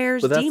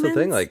 vampires, But that's demons. the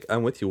thing. Like,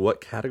 I'm with you.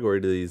 What category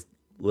do these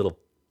little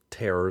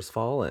terrors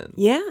fall in?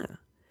 Yeah.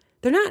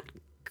 They're not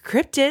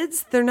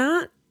cryptids. They're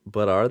not,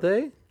 But are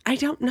they? I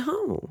don't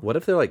know. What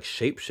if they're like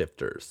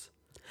shapeshifters?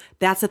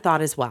 That's a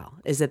thought as well,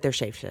 is that they're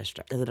shapeshifters.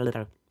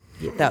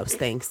 Those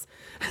things.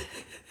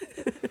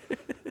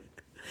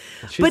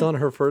 She's on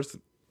her first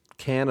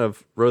can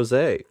of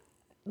rosé.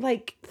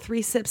 Like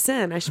 3 sips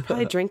in, I should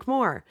probably drink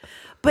more.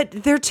 But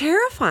they're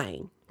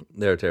terrifying.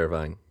 They're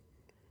terrifying.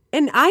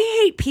 And I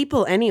hate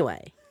people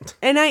anyway.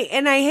 And I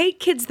hate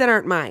kids that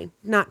aren't mine.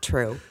 Not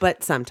true,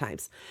 but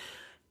sometimes.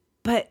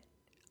 But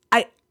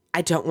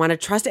I don't want to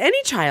trust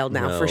any child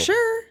now, for No.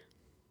 sure.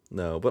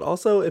 No, but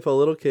also if a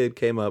little kid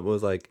came up and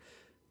was like,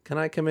 "Can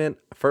I come in?"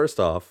 First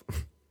off,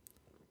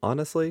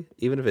 honestly,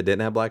 even if it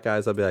didn't have black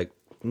eyes, I'd be like,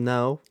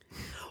 "No."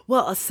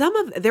 Well,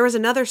 there was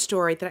another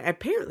story that I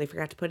apparently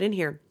forgot to put in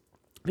here.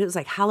 It was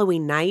like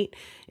Halloween night,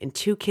 and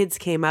 2 kids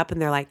came up and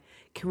they're like,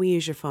 "Can we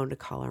use your phone to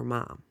call our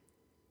mom?"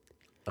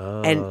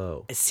 Oh.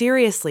 And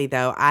seriously,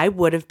 though, I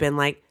would have been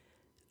like,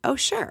 "Oh,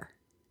 sure.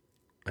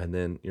 And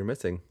then you're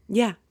missing.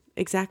 Yeah,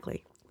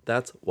 exactly.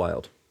 That's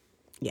wild.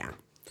 Yeah."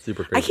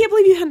 Super crazy. I can't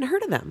believe you hadn't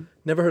heard of them.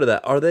 Never heard of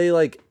that. Are they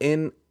like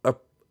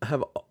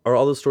are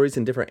all those stories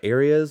in different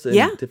areas? And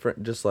Yeah.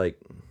 different, just like,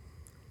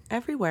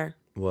 Everywhere.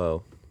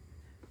 whoa.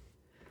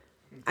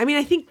 I mean,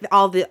 I think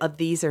all of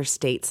these are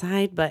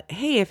stateside, but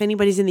hey, if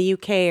anybody's in the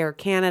UK or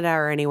Canada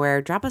or anywhere,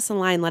 drop us a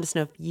line. Let us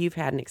know if you've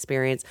had an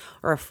experience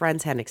or a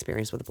friend's had an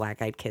experience with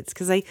black-eyed kids,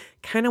 because I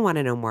kind of want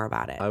to know more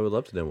about it, I would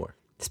love to know more.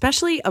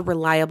 especially a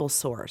reliable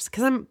source,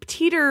 because I'm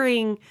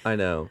teetering. I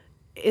know.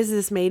 Is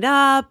this made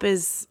up? I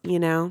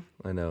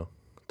know.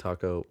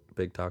 Taco,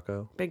 big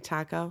taco, Big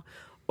Taco,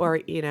 or,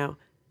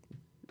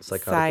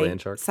 psychotic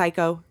land shark.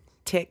 Psycho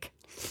tick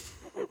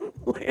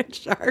land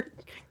shark.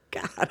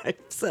 God, I'm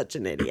such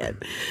an idiot.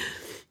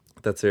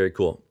 That's very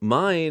cool.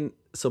 My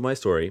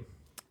story,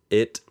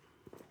 it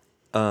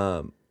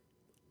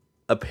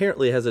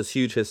apparently has this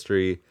huge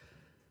history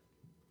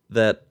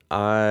that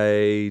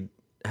I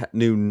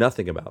knew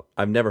nothing about.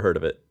 I've never heard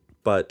of it,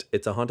 but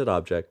it's a haunted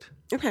object.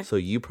 Okay. So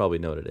you probably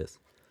know what it is.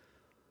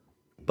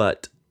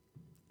 But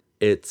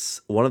it's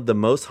one of the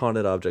most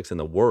haunted objects in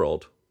the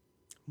world.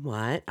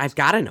 What? I've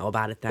got to know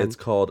about it then. It's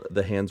called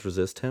The Hands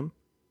Resist Him.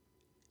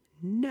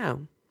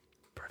 No.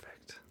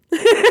 Perfect.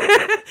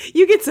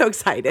 You get so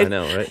excited. I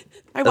know, right?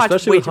 I watch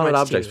Especially way with too haunted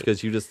much objects TV.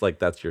 because you just like,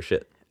 that's your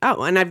shit.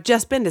 Oh, and I've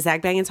just been to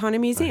Zach Bagans Haunted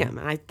Museum,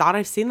 and I thought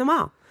I've seen them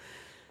all.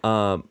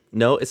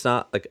 No, it's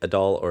not like a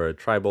doll or a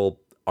tribal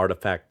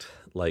artifact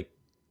like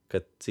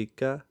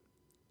Katsika.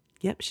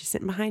 Yep, she's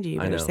sitting behind you. You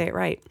I better know. say it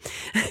right.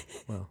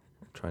 Well,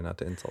 try not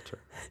to insult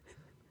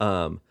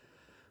her.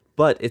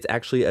 But it's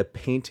actually a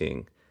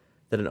painting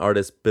that an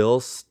artist, Bill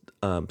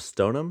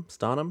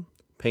Stoneham,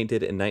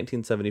 painted in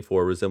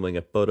 1974, resembling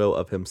a photo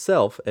of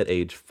himself at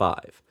age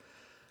 5.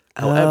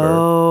 However,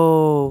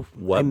 Oh, I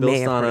what Bill may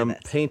have heard of Stoneham this.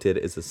 painted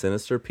is a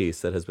sinister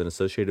piece that has been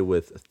associated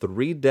with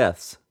 3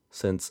 deaths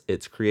since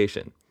its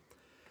creation.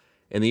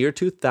 In the year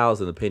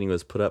 2000, the painting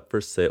was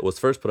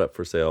first put up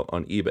for sale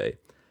on eBay.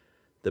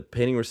 The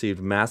painting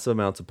received massive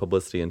amounts of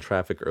publicity and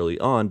traffic early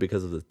on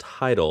because of the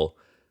title,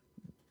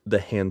 The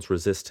Hands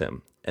Resist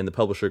Him, and the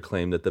publisher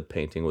claimed that the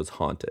painting was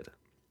haunted.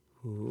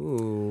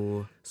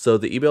 Ooh. So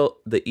the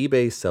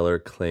eBay seller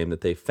claimed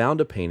that they found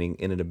a painting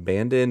in an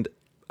abandoned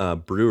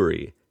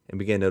brewery and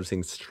began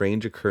noticing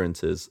strange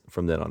occurrences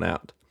from then on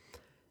out.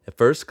 At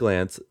first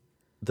glance,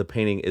 the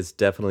painting is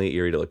definitely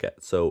eerie to look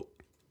at. So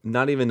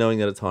not even knowing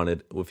that it's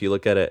haunted, if you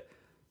look at it,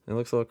 it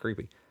looks a little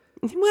creepy.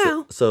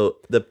 Well, So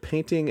the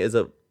painting is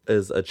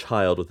a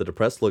child with a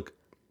depressed look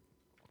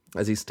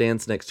as he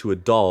stands next to a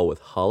doll with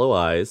hollow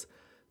eyes.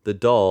 The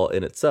doll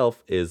in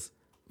itself is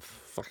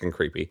fucking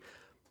creepy.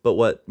 But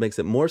what makes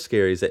it more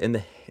scary is that in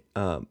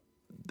the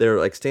they're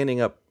like standing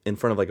up in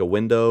front of like a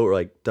window or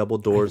like double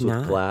doors with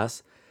not.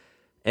 glass,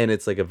 and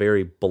it's like a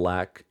very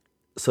black.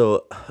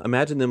 So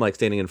imagine them like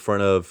standing in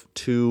front of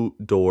 2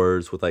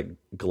 doors with like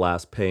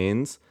glass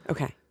panes.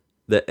 okay.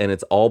 And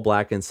it's all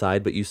black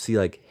inside, but you see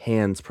like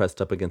hands pressed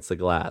up against the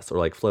glass, or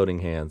like floating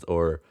hands,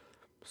 or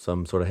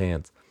some sort of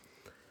hands.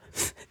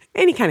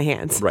 Any kind of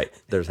hands. Right,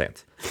 there's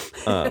hands.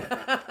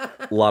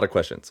 A lot of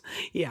questions.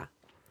 Yeah.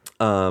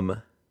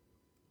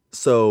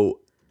 So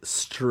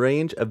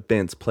strange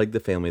events plagued the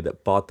family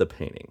that bought the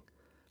painting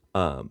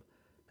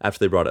after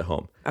they brought it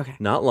home. Okay.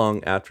 Not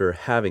long after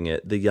having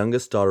it, the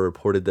youngest daughter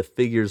reported the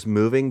figures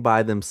moving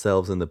by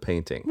themselves in the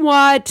painting.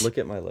 What? Look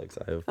at my legs.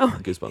 I have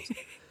goosebumps.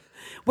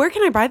 Where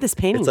can I buy this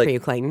painting It's like- for you,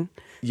 Clayton?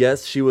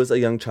 Yes, she was a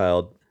young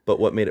child, but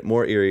what made it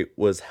more eerie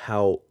was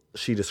how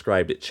she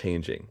described it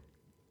changing.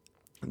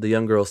 The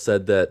young girl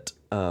said that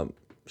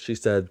she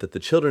said that the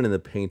children in the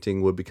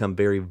painting would become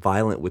very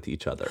violent with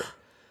each other,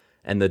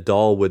 and the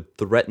doll would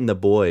threaten the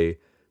boy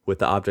with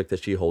the object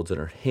that she holds in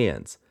her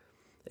hands.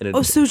 And it,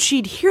 Oh, so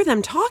she'd hear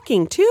them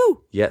talking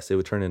too. yes, it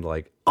would turn into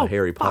like a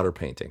Harry Potter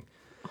painting.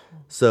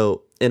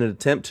 So, in an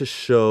attempt to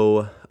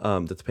show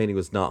that the painting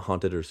was not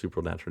haunted or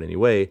supernatural in any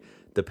way,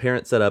 the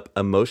parent set up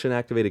a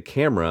motion-activated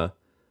camera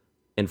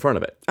in front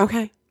of it.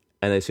 Okay.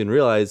 And they soon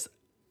realize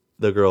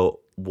the girl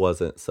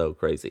wasn't so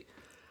crazy.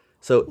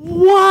 So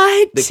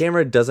What? the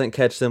camera doesn't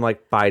catch them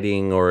like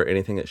fighting or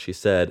anything that she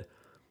said,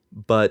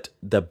 but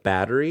the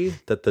battery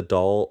that the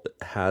doll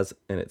has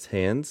in its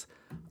hands,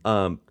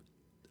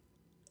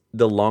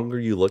 the longer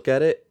you look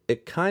at it,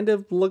 it kind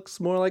of looks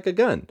more like a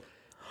gun.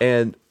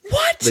 And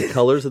What? the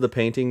colors of the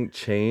painting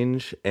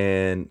change.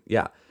 And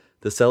yeah,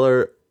 the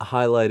seller of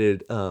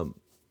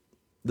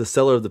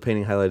the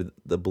painting highlighted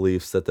the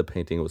beliefs that the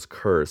painting was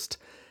cursed.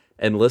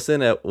 And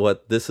listen at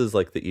what this is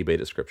like the eBay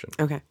description.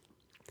 Okay.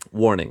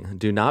 Warning,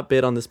 do not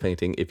bid on this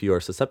painting if you are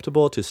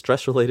susceptible to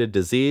stress-related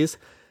disease,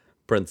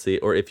 parenthesis,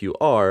 or if you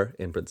are,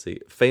 in parenthesis,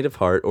 faint of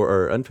heart or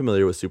are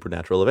unfamiliar with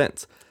supernatural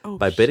events.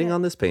 By bidding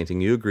on this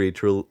painting, you agree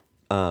to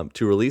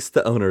release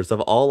the owners of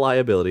all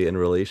liability in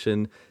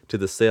relation to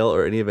the sale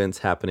or any events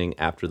happening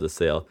after the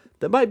sale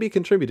that might be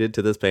contributed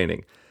to this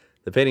painting.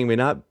 The painting may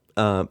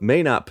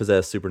not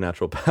possess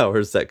supernatural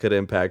powers that could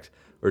impact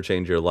or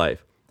change your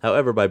life.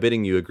 However, by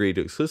bidding, you agree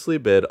to exclusively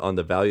bid on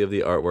the value of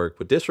the artwork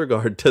with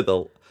disregard to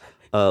the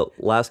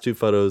last two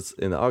photos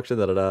in the auction,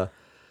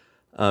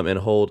 and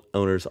hold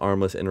owners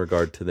armless in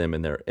regard to them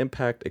and their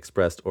impact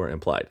expressed or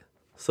implied.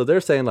 So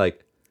they're saying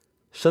like,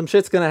 some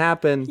shit's gonna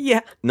happen. Yeah.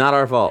 Not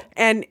our fault.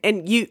 And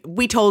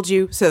we told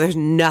you, so there's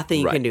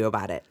nothing you Right. can do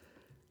about it.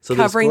 So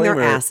Covering their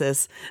disclaimer-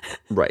 asses.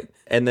 Right.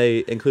 And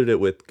they included it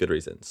with good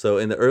reason. So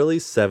in the early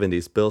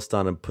 70s, Bill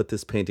Stonham put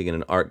this painting in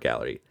an art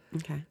gallery.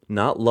 Okay.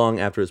 Not long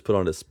after it was put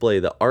on display,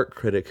 the art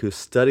critic who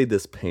studied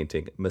this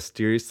painting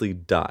mysteriously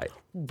died.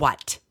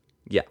 What?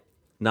 Yeah.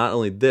 Not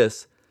only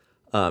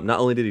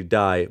did he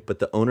die, but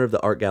the owner of the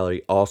art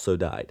gallery also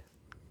died.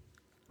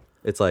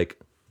 It's like,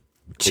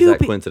 is that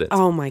coincidence?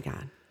 Oh my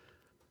God.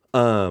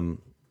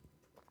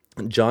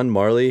 John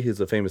Marley, he's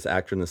a famous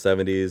actor in the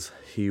 70s.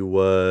 He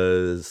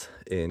was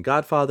in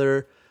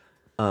Godfather.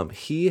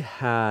 He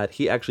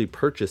actually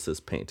purchased this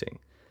painting.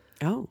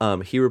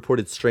 Oh. He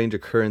reported strange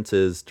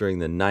occurrences during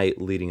the night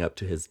leading up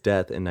to his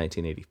death in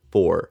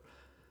 1984.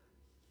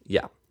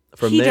 Yeah.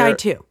 From He there, died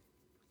too.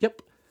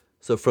 Yep.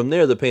 So from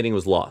there, the painting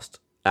was lost.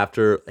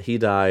 After he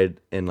died,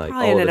 and like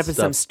Probably all ended this up in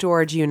stuff, some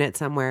storage unit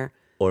somewhere.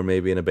 or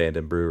maybe an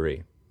abandoned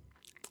brewery.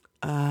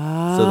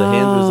 Oh. So the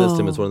Hands Resist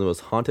Him is one of the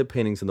most haunted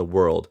paintings in the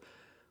world.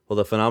 Well,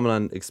 the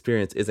phenomenon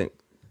experience isn't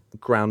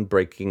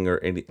groundbreaking or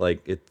any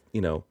like it.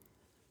 You know,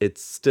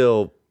 it's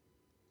still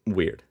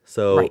weird.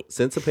 So Right.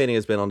 since the painting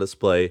has been on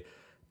display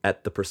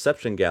at the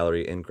Perception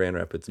Gallery in Grand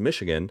Rapids,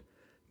 Michigan,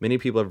 many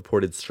people have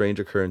reported strange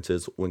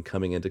occurrences when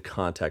coming into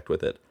contact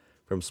with it,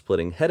 from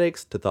splitting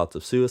headaches to thoughts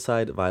of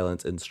suicide,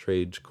 violence, and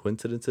strange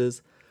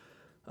coincidences.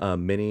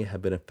 Many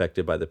have been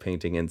affected by the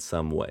painting in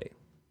some way.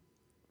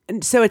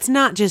 And so it's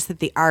not just that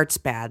the art's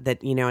bad, that,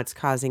 it's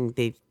causing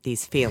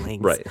these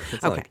feelings. Right.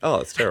 It's not Okay. like, oh,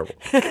 it's terrible.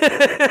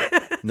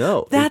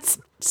 No. That's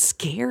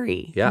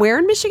scary. Yeah. Where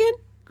in Michigan?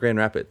 Grand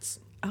Rapids.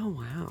 Oh,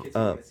 wow. Kids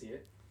want to see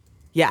it.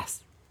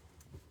 Yes.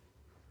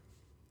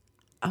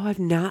 Oh, I've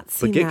not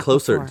seen But get that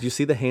closer. before. Do you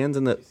see the hands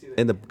in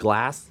the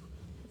glass?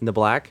 In the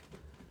black?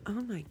 Oh,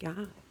 my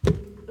God.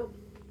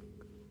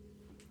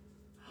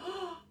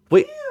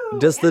 Wait,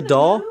 does the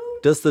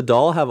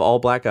doll have all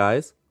black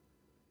eyes?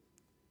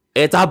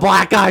 It's a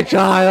black eyed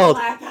child.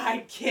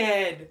 Black-eyed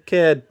kid.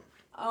 Kid.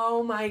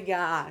 Oh, my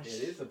gosh.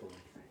 It is a black.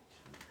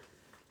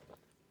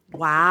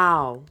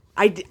 Wow.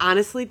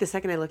 Honestly, the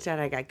second I looked at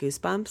it, I got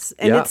goosebumps.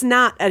 And Yeah. it's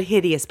not a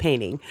hideous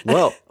painting.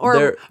 Well, or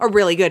there- a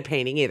really good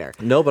painting either.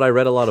 No, but I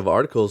read a lot of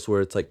articles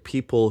where it's like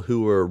people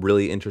who are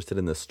really interested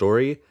in the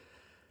story,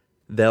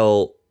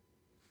 they'll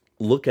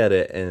look at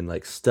it and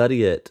like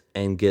study it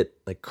and get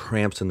like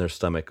cramps in their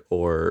stomach,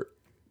 or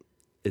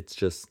it's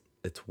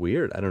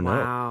weird. I don't know.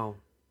 Wow.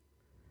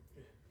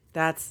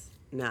 That's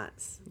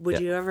nuts. Would Yeah.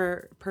 you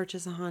ever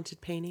purchase a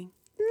haunted painting?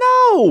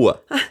 No.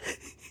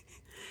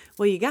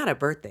 Well, you got a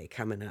birthday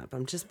coming up.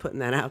 I'm just putting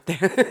that out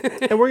there.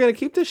 And we're going to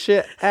keep this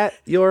shit at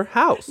your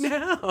house.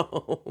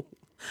 No.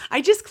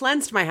 I just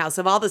cleansed my house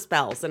of all the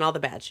spells and all the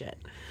bad shit.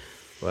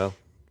 Well,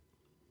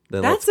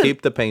 then That's let's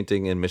keep the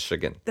painting in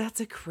Michigan.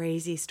 That's a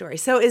crazy story.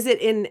 So is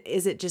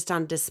it just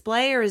on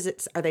display, or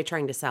are they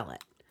trying to sell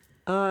it?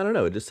 I don't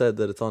know. It just said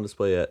that it's on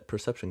display at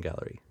Perception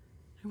Gallery.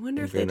 I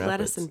wonder In if they'd Grand let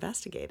us Rapids.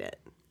 investigate it.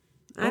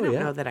 I Oh, don't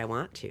yeah. know that I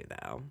want to,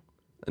 though.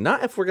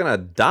 Not if we're going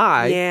to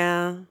die.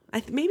 Yeah.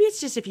 Maybe it's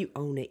just if you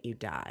own it, you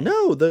die.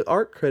 No, the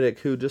art critic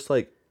who just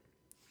like,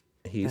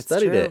 he That's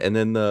studied it. true. And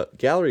then the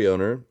gallery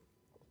owner,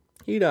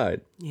 he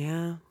died.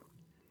 Yeah.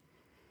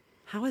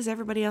 How is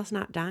everybody else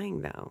not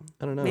dying, though?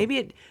 I don't know. Maybe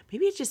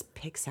it just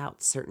picks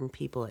out certain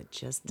people. It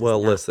just does Well,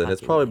 not listen,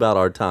 it's fucking probably like. about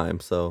our time.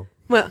 So,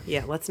 Well,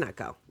 yeah, let's not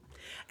go.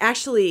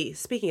 Actually,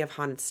 speaking of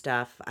haunted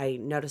stuff, I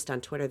noticed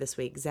on Twitter this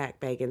week, Zach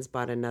Bagans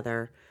bought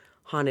another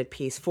haunted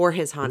piece for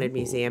his haunted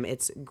museum.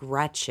 It's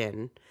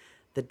Gretchen,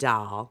 the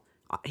doll.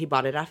 He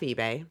bought it off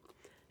eBay.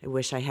 I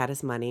wish I had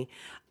his money.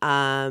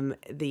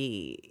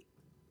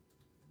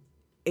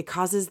 It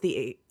causes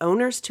the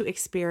owners to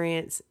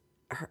experience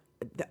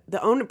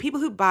the owner. People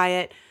who buy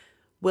it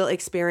will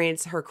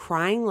experience her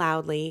crying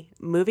loudly,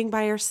 moving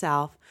by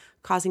herself,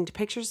 causing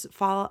pictures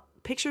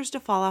Pictures to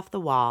Fall Off the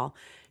Wall.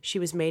 She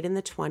was made in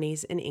the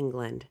 1920s in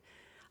England.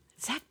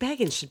 Zach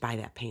Baggins should buy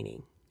that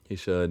painting. He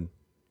should.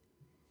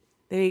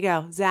 There you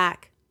go.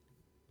 Zach,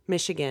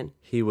 Michigan.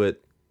 He would.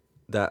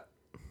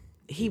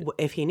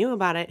 If he knew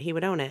about it, he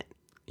would own it.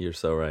 You're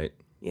so right.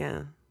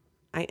 Yeah.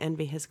 I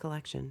envy his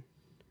collection.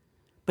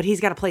 But he's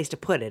got a place to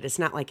put it. It's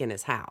not like in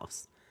his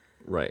house.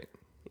 Right.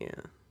 Yeah.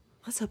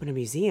 Let's open a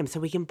museum so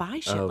we can buy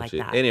shit like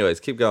that. Anyways,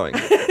 keep going.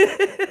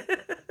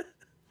 That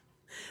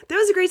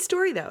was a great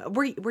story, though.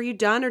 Were you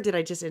done, or did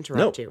I just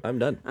interrupt you? I'm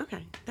done.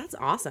 Okay, that's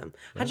awesome.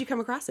 How'd you come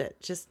across it?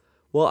 Just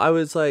Well, I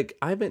was like,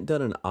 I haven't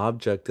done an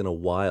object in a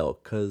while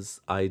because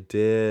I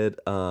did.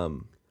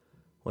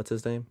 What's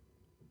his name?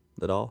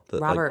 The doll.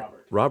 Robert.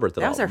 Robert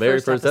the that doll. was our Very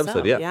first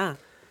episode. Yeah.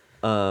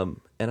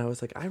 And I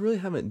was like, I really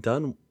haven't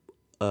done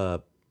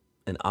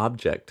an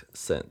object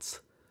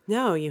since.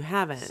 No, you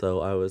haven't.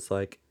 So I was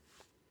like,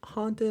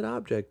 haunted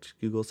object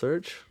Google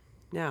search,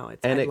 No,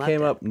 it's and I it loved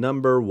came up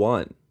number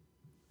 1. And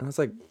I was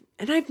like,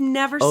 and I've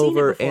never seen it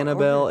over before.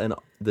 Annabelle and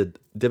the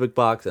Dybbuk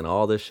box and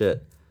all this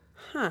shit.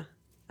 Huh?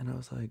 And I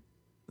was like,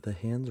 the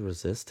hands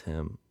resist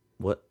him.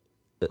 What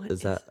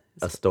is that?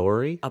 A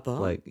story? a book?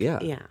 Like, yeah.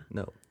 Yeah.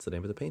 No, it's the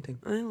name of the painting.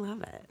 I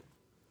love it.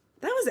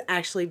 That was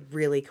actually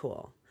really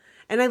cool,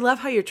 and I love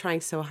how you're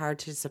trying so hard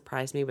to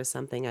surprise me with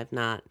something I've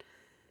not.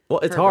 Well,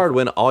 it's hard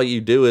when all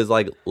you do is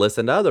like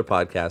listen to other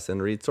podcasts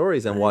and read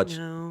stories and watch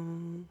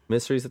No,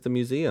 Mysteries at the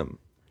Museum.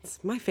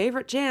 it's my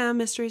favorite jam,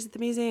 Mysteries at the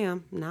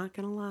Museum. Not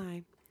gonna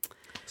lie.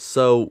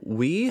 So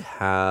we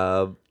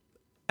have,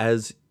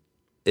 as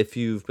if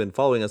you've been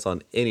following us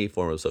on any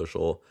form of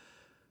social,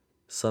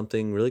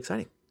 something really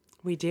exciting.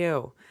 We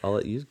do. I'll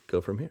let you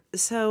go from here.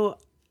 So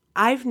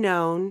I've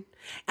known,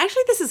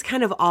 actually, this is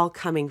kind of all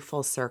coming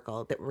full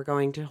circle that we're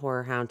going to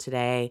Horror Hound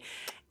today.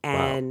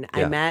 And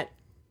Yeah. I met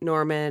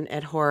Norman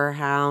at Horror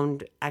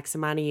Hound X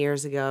amount of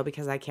years ago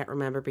because I can't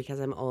remember because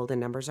I'm old and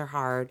numbers are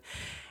hard.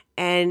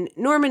 And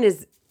Norman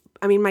is,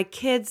 my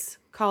kids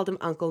called him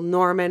Uncle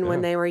Norman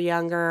when they were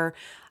younger.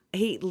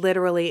 He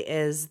literally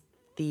is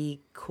the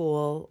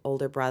cool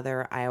older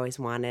brother I always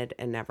wanted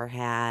and never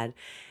had.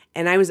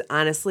 And I was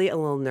honestly a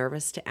little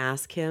nervous to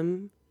ask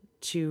him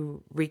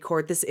to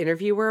record this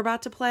interview we're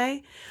about to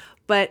play.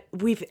 But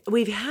we've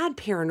had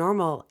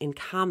paranormal in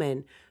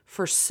common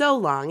for so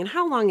long. And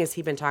how long has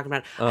he been talking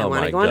about, I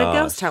want to go on a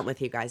ghost hunt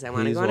with you guys. I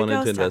want to go on a He's wanted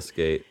ghost to hunt.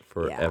 investigate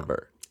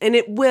forever. Yeah. And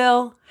it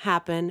will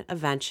happen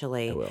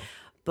eventually. It will.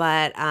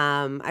 But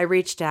I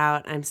reached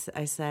out.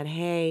 I said,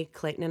 hey,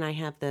 Clayton and I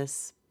have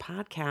this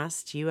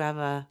podcast. Do you have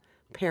a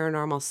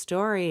paranormal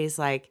story? He's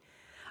like,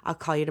 I'll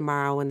call you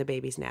tomorrow when the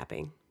baby's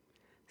napping.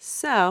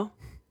 So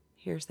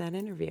here's that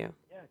interview.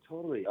 Yeah,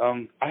 totally.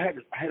 I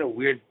had a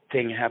weird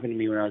thing happen to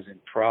me when I was in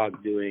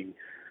Prague doing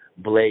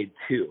Blade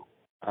 2.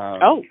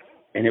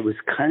 And it was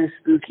kind of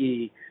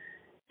spooky,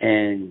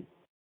 and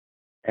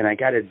I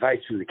got advice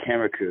from the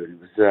camera crew. And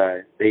it was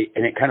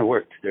it kind of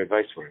worked. Their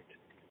advice worked.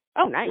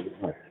 Oh, nice.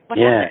 What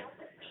Yeah.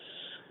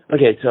 happened?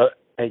 Okay, so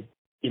I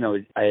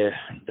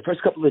the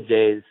first couple of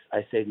days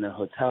I stayed in a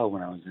hotel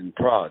when I was in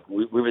Prague.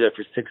 We were there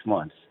for 6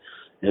 months.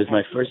 It was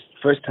my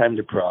first time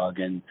to Prague,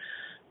 and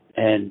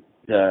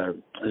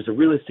there's a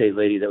real estate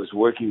lady that was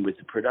working with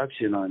the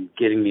production on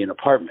getting me an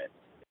apartment.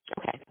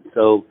 Okay.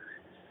 So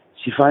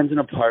she finds an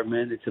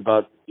apartment. It's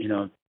about,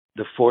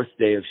 the 4th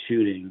day of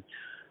shooting,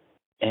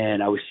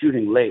 and I was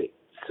shooting late.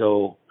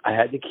 So I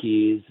had the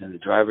keys, and the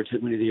driver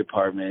took me to the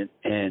apartment,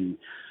 and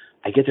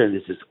I get there, and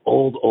there's this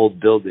old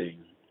building,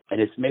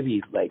 and it's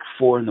maybe like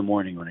 4 a.m.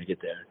 when I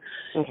get there.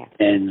 Okay.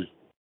 And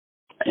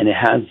it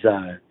has,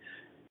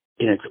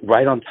 it's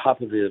right on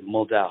top of the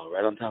Moldau,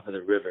 right on top of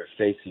the river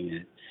facing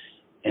it.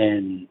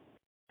 And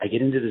I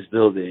get into this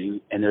building,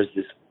 and there's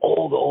this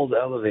old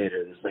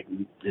elevator. There's like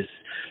this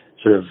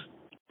sort of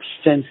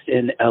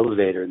fenced-in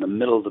elevator in the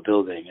middle of the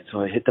building. And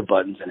so I hit the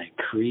buttons, and it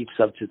creeps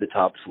up to the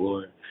top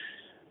floor.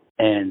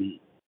 And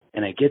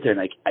I get there,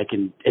 and I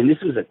can, and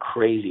this was a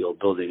crazy old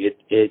building.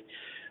 It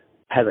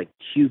had like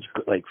huge,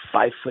 like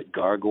 5-foot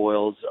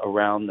gargoyles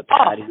around the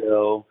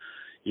patio.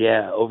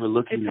 Yeah,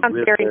 overlooking It the sounds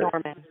river. very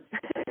Norman.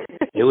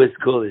 It was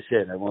cool as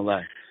shit, I won't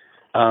lie.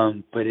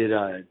 But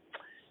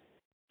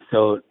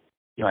so,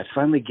 I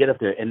finally get up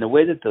there, and the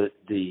way that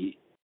the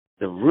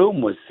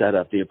room was set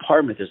up, the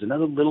apartment, there's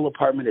another little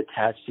apartment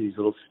attached to these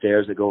little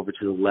stairs that go over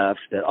to the left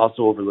that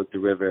also overlook the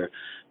river.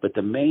 But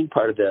the main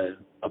part of the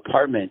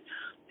apartment,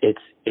 it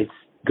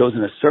goes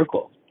in a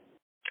circle.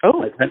 Oh.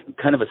 Like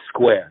kind of a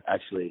square,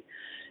 actually.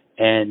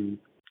 And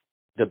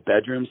the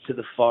bedroom's to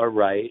the far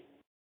right.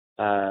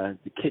 The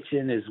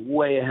kitchen is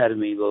way ahead of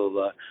me, blah, blah,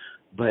 blah.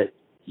 But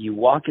you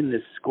walk in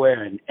this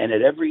square, and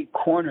at every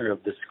corner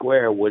of the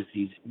square was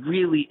these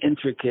really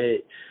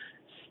intricate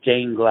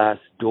stained glass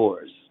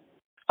doors.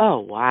 Oh,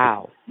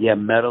 wow. Yeah,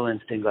 metal and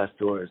stained glass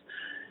doors.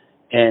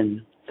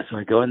 And so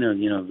I go in there,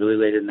 really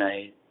late at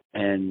night,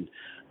 and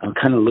I'm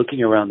kind of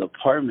looking around the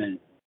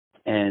apartment,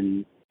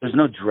 and there's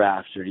no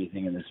drafts or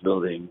anything in this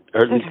building,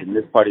 or at least in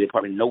this part of the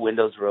apartment. No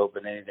windows were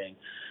open, anything.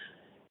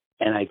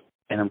 And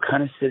I'm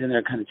kind of sitting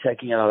there, kind of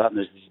checking it all out, and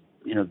there's these,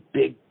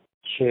 big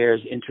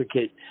chairs,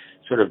 intricate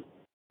sort of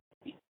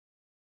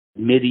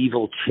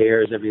medieval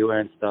chairs everywhere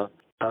and stuff.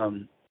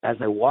 As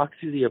I walk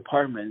through the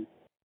apartment,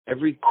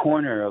 every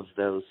corner of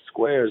those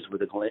squares where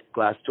the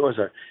glass doors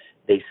are,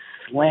 they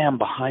slam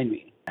behind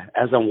me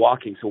as I'm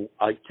walking. So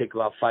I take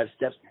about 5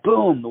 steps,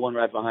 boom, the one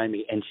right behind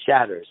me, and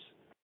shatters.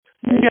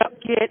 No,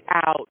 get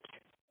out.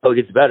 Oh, it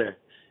gets better.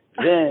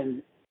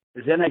 Then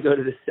I go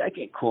to the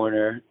second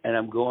corner, and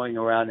I'm going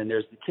around, and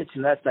there's the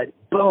kitchen that side.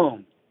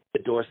 Boom, the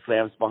door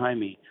slams behind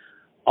me.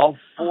 All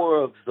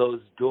 4 of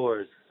those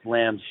doors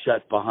slammed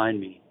shut behind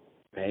me,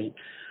 right?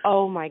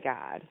 Oh, my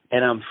God.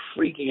 And I'm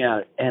freaking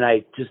out. And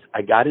I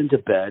got into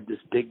bed, this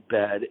big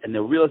bed, and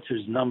the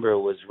realtor's number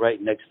was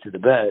right next to the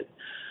bed.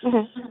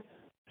 Mm-hmm.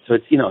 So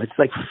it's, it's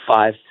like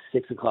 5,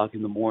 6 o'clock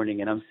in the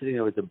morning, and I'm sitting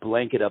there with the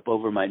blanket up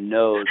over my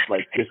nose,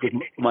 like just with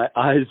my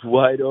eyes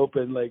wide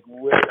open, like,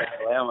 where the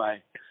hell am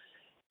I?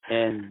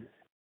 And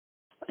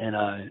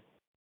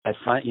I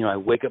find, I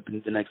wake up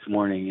the next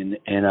morning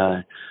and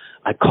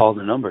I call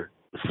the number.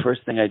 The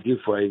first thing I do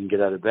before I even get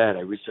out of bed,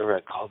 I reach over,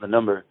 I call the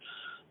number,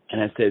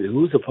 and I said,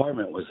 "Whose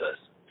apartment was this?"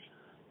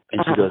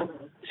 And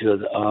she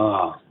goes,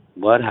 "Oh,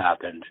 what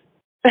happened?"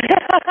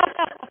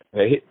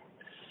 Right?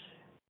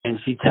 And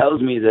she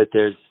tells me that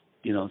there's,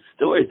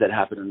 stories that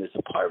happened in this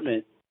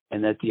apartment,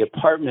 and that the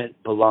apartment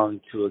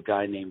belonged to a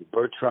guy named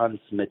Bertrand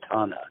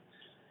Smetana,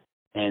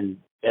 and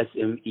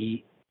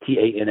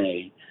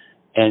Smetana.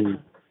 And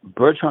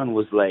Bertrand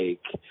was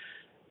like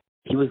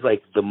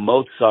the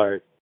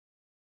Mozart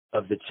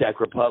of the Czech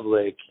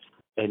Republic,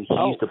 and he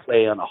used to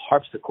play on a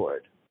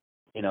harpsichord.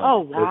 Oh,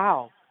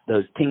 wow.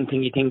 Those ting,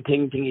 tingy, ting,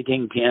 ting, tingy,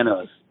 ting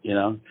pianos,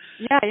 Yeah.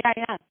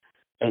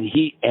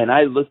 And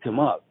I looked him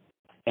up,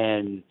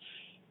 and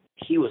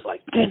he was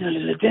like,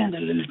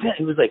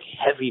 he was like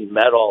heavy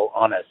metal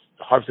on a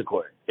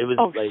harpsichord. It was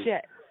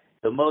shit.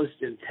 The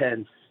most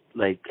intense,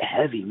 like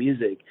heavy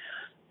music.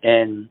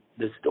 And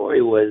the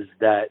story was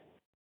that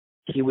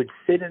he would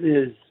sit in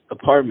his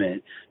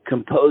apartment,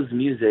 compose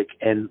music,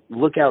 and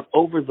look out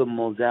over the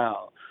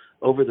Moldau,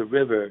 over the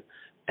river,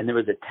 and there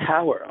was a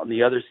tower on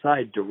the other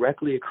side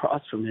directly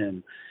across from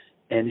him.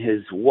 And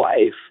his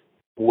wife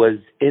was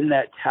in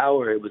that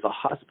tower. It was a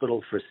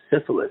hospital for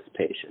syphilis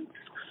patients.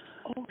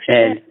 Oh, shit.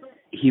 And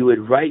he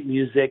would write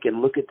music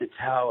and look at the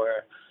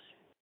tower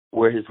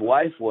where his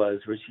wife was,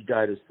 where she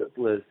died of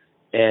syphilis,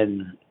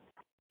 and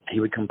he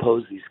would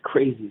compose this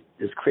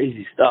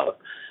crazy stuff.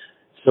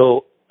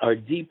 So our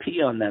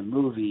DP on that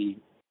movie,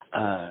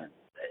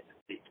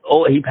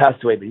 he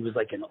passed away, but he was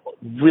like a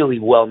really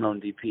well-known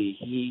DP.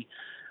 He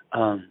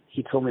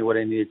told me what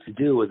I needed to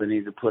do was I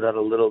needed to put out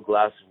a little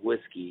glass of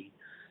whiskey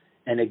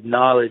and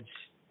acknowledge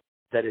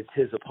that it's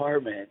his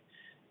apartment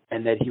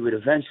and that he would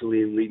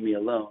eventually leave me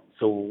alone.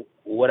 So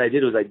what I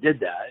did was I did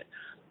that.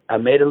 I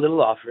made a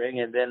little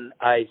offering, and then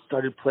I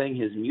started playing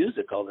his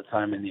music all the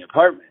time in the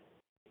apartment,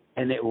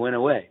 and it went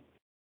away.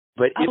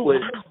 But it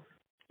was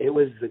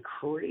the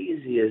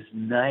craziest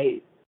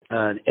night,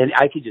 and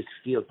I could just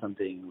feel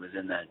something was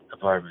in that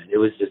apartment. It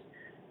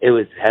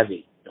was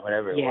heavy,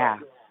 whatever it was.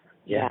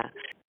 Yeah.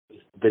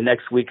 The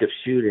next week of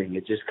shooting,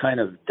 it just kind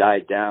of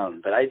died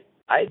down. But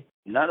I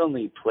not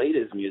only played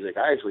his music,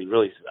 I actually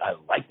I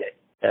liked it.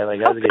 I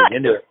was getting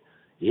into it.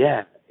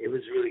 Yeah, it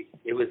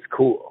was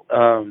cool.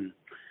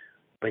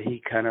 But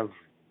he kind of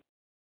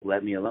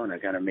let me alone. I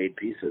kind of made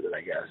peace with it,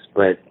 I guess.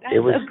 But That's it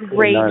was a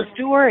great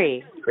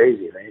story.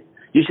 Crazy, right?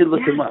 You should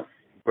look him up.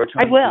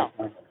 Bertrand. I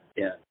will.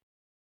 Yeah.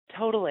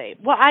 Totally.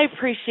 Well, I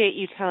appreciate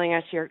you telling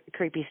us your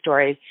creepy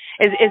stories.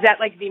 Is that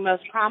like the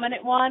most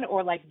prominent one,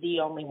 or like the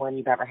only one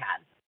you've ever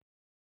had?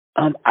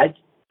 I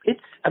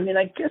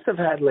guess I've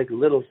had like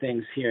little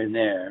things here and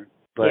there,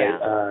 but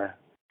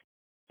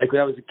like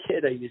when I was a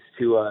kid, I used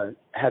to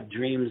have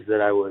dreams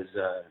that I was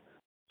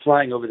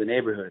flying over the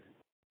neighborhood,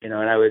 and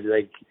I would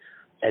like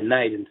at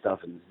night and stuff,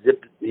 and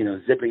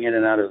zipping in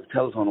and out of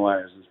telephone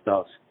wires and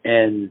stuff,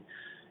 and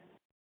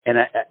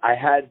I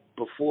had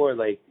before,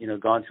 like,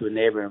 gone to a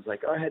neighbor and was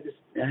like, oh, I had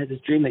this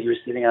dream that you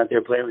were sitting out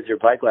there playing with your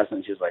bike last night.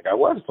 And she was like, I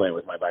was playing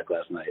with my bike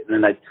last night.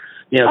 And then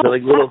so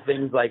like little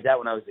things like that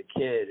when I was a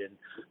kid. And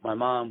my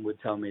mom would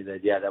tell me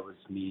that, that was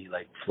me,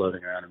 like,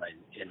 floating around in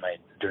my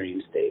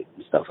dream state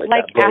and stuff like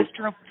that. Like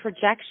astral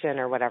projection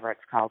or whatever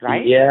it's called,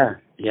 right? Yeah.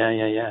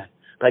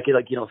 But I could,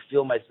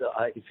 feel myself.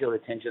 I could feel the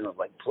tension of,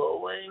 like,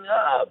 pulling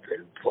up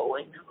and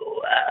pulling to the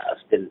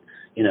left. And,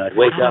 I'd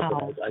wake up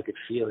and I could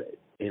feel it,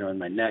 in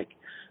my neck.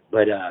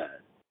 But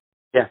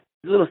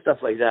little stuff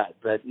like that.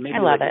 But maybe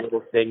like a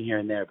little thing here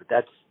and there. But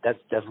that's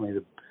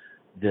definitely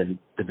the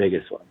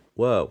biggest one.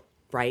 Whoa!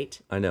 Right.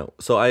 I know.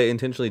 So I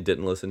intentionally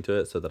didn't listen to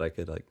it so that I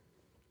could like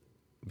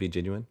be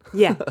genuine.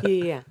 Yeah.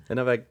 And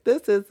I'm like,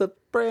 this is the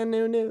brand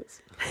new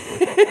news.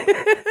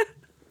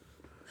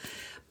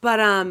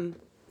 But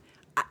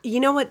you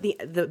know what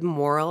the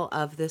moral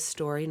of this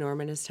story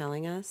Norman is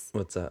telling us?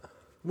 What's that?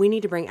 We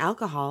need to bring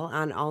alcohol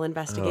on all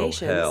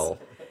investigations. Oh, hell.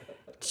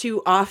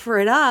 To offer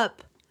it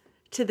up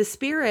to the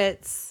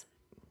spirits,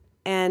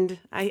 and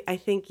I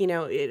think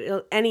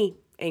any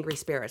angry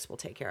spirits will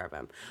take care of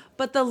him.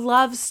 But the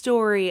love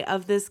story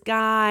of this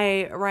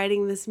guy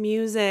writing this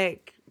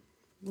music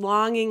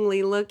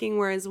longingly looking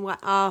where his wife.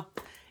 Oh,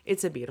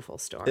 it's a beautiful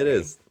story. It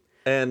is.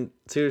 And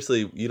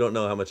seriously, you don't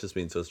know how much this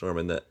means to us,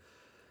 Norman, that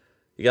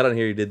you got on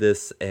here, you did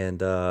this,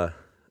 and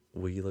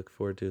we look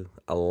forward to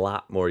a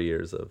lot more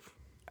years of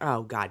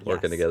Oh, God, yes.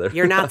 working together.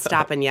 You're not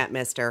stopping yet,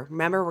 mister.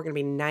 Remember, we're going to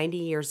be 90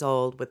 years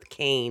old with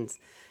canes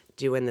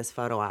doing this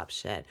photo op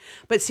shit.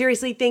 But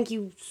seriously, thank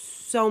you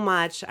so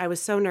much. I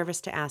was so nervous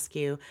to ask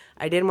you.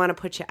 I didn't want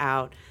to put you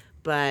out,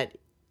 but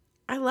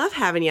I love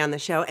having you on the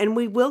show, and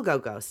we will go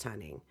ghost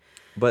hunting.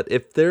 But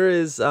if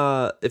there's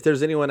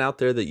anyone out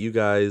there that you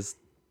guys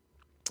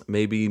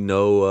maybe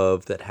know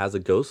of that has a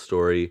ghost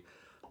story,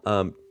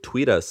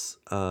 tweet us,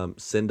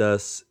 send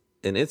us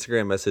an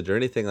Instagram message or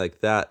anything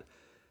like that.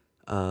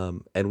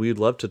 And we'd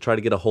love to try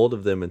to get a hold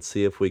of them and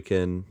see if we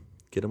can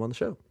get them on the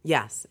show.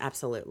 Yes,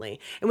 absolutely.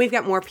 And we've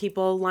got more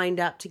people lined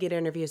up to get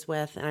interviews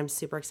with, and I'm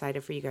super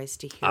excited for you guys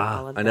to hear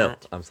all of that. I know.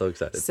 I'm so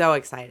excited. So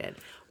excited.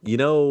 You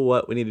know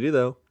what we need to do,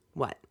 though?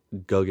 What?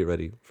 Go get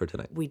ready for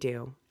tonight. We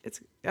do. It's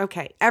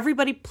okay.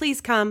 Everybody,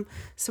 please come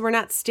so we're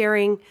not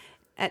staring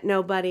at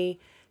nobody.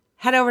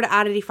 Head over to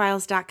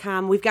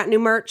oddityfiles.com. We've got new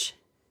merch,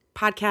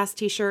 podcast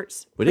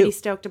t-shirts. We Pretty do.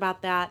 stoked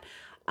about that.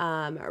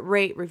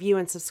 Rate, review,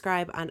 and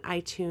subscribe on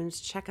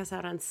iTunes. Check us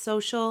out on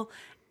social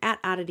at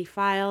Oddity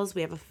Files.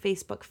 We have a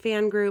Facebook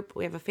fan group.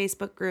 We have a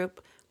Facebook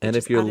group. And which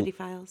if is you're Oddity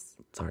Files.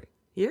 Sorry.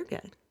 You're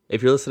good.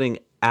 If you're listening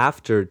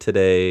after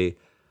today,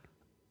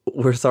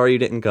 we're sorry you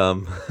didn't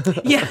come.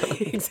 Yeah,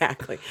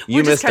 exactly. You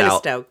We're just missed kind of out.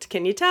 stoked.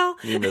 Can you tell?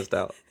 You missed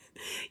out.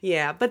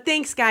 Yeah, but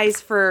thanks,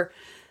 guys,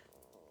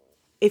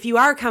 if you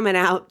are coming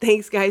out,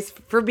 thanks, guys,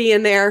 for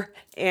being there,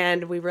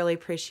 and we really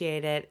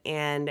appreciate it,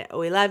 and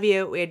we love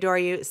you, we adore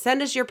you.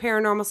 Send us your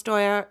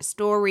paranormal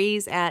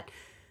stories at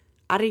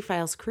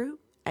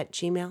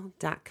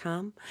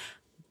oddityfilescrew@gmail.com,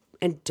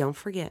 and don't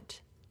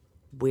forget,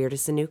 weird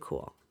is the new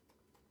cool.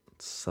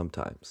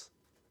 Sometimes.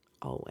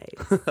 Always.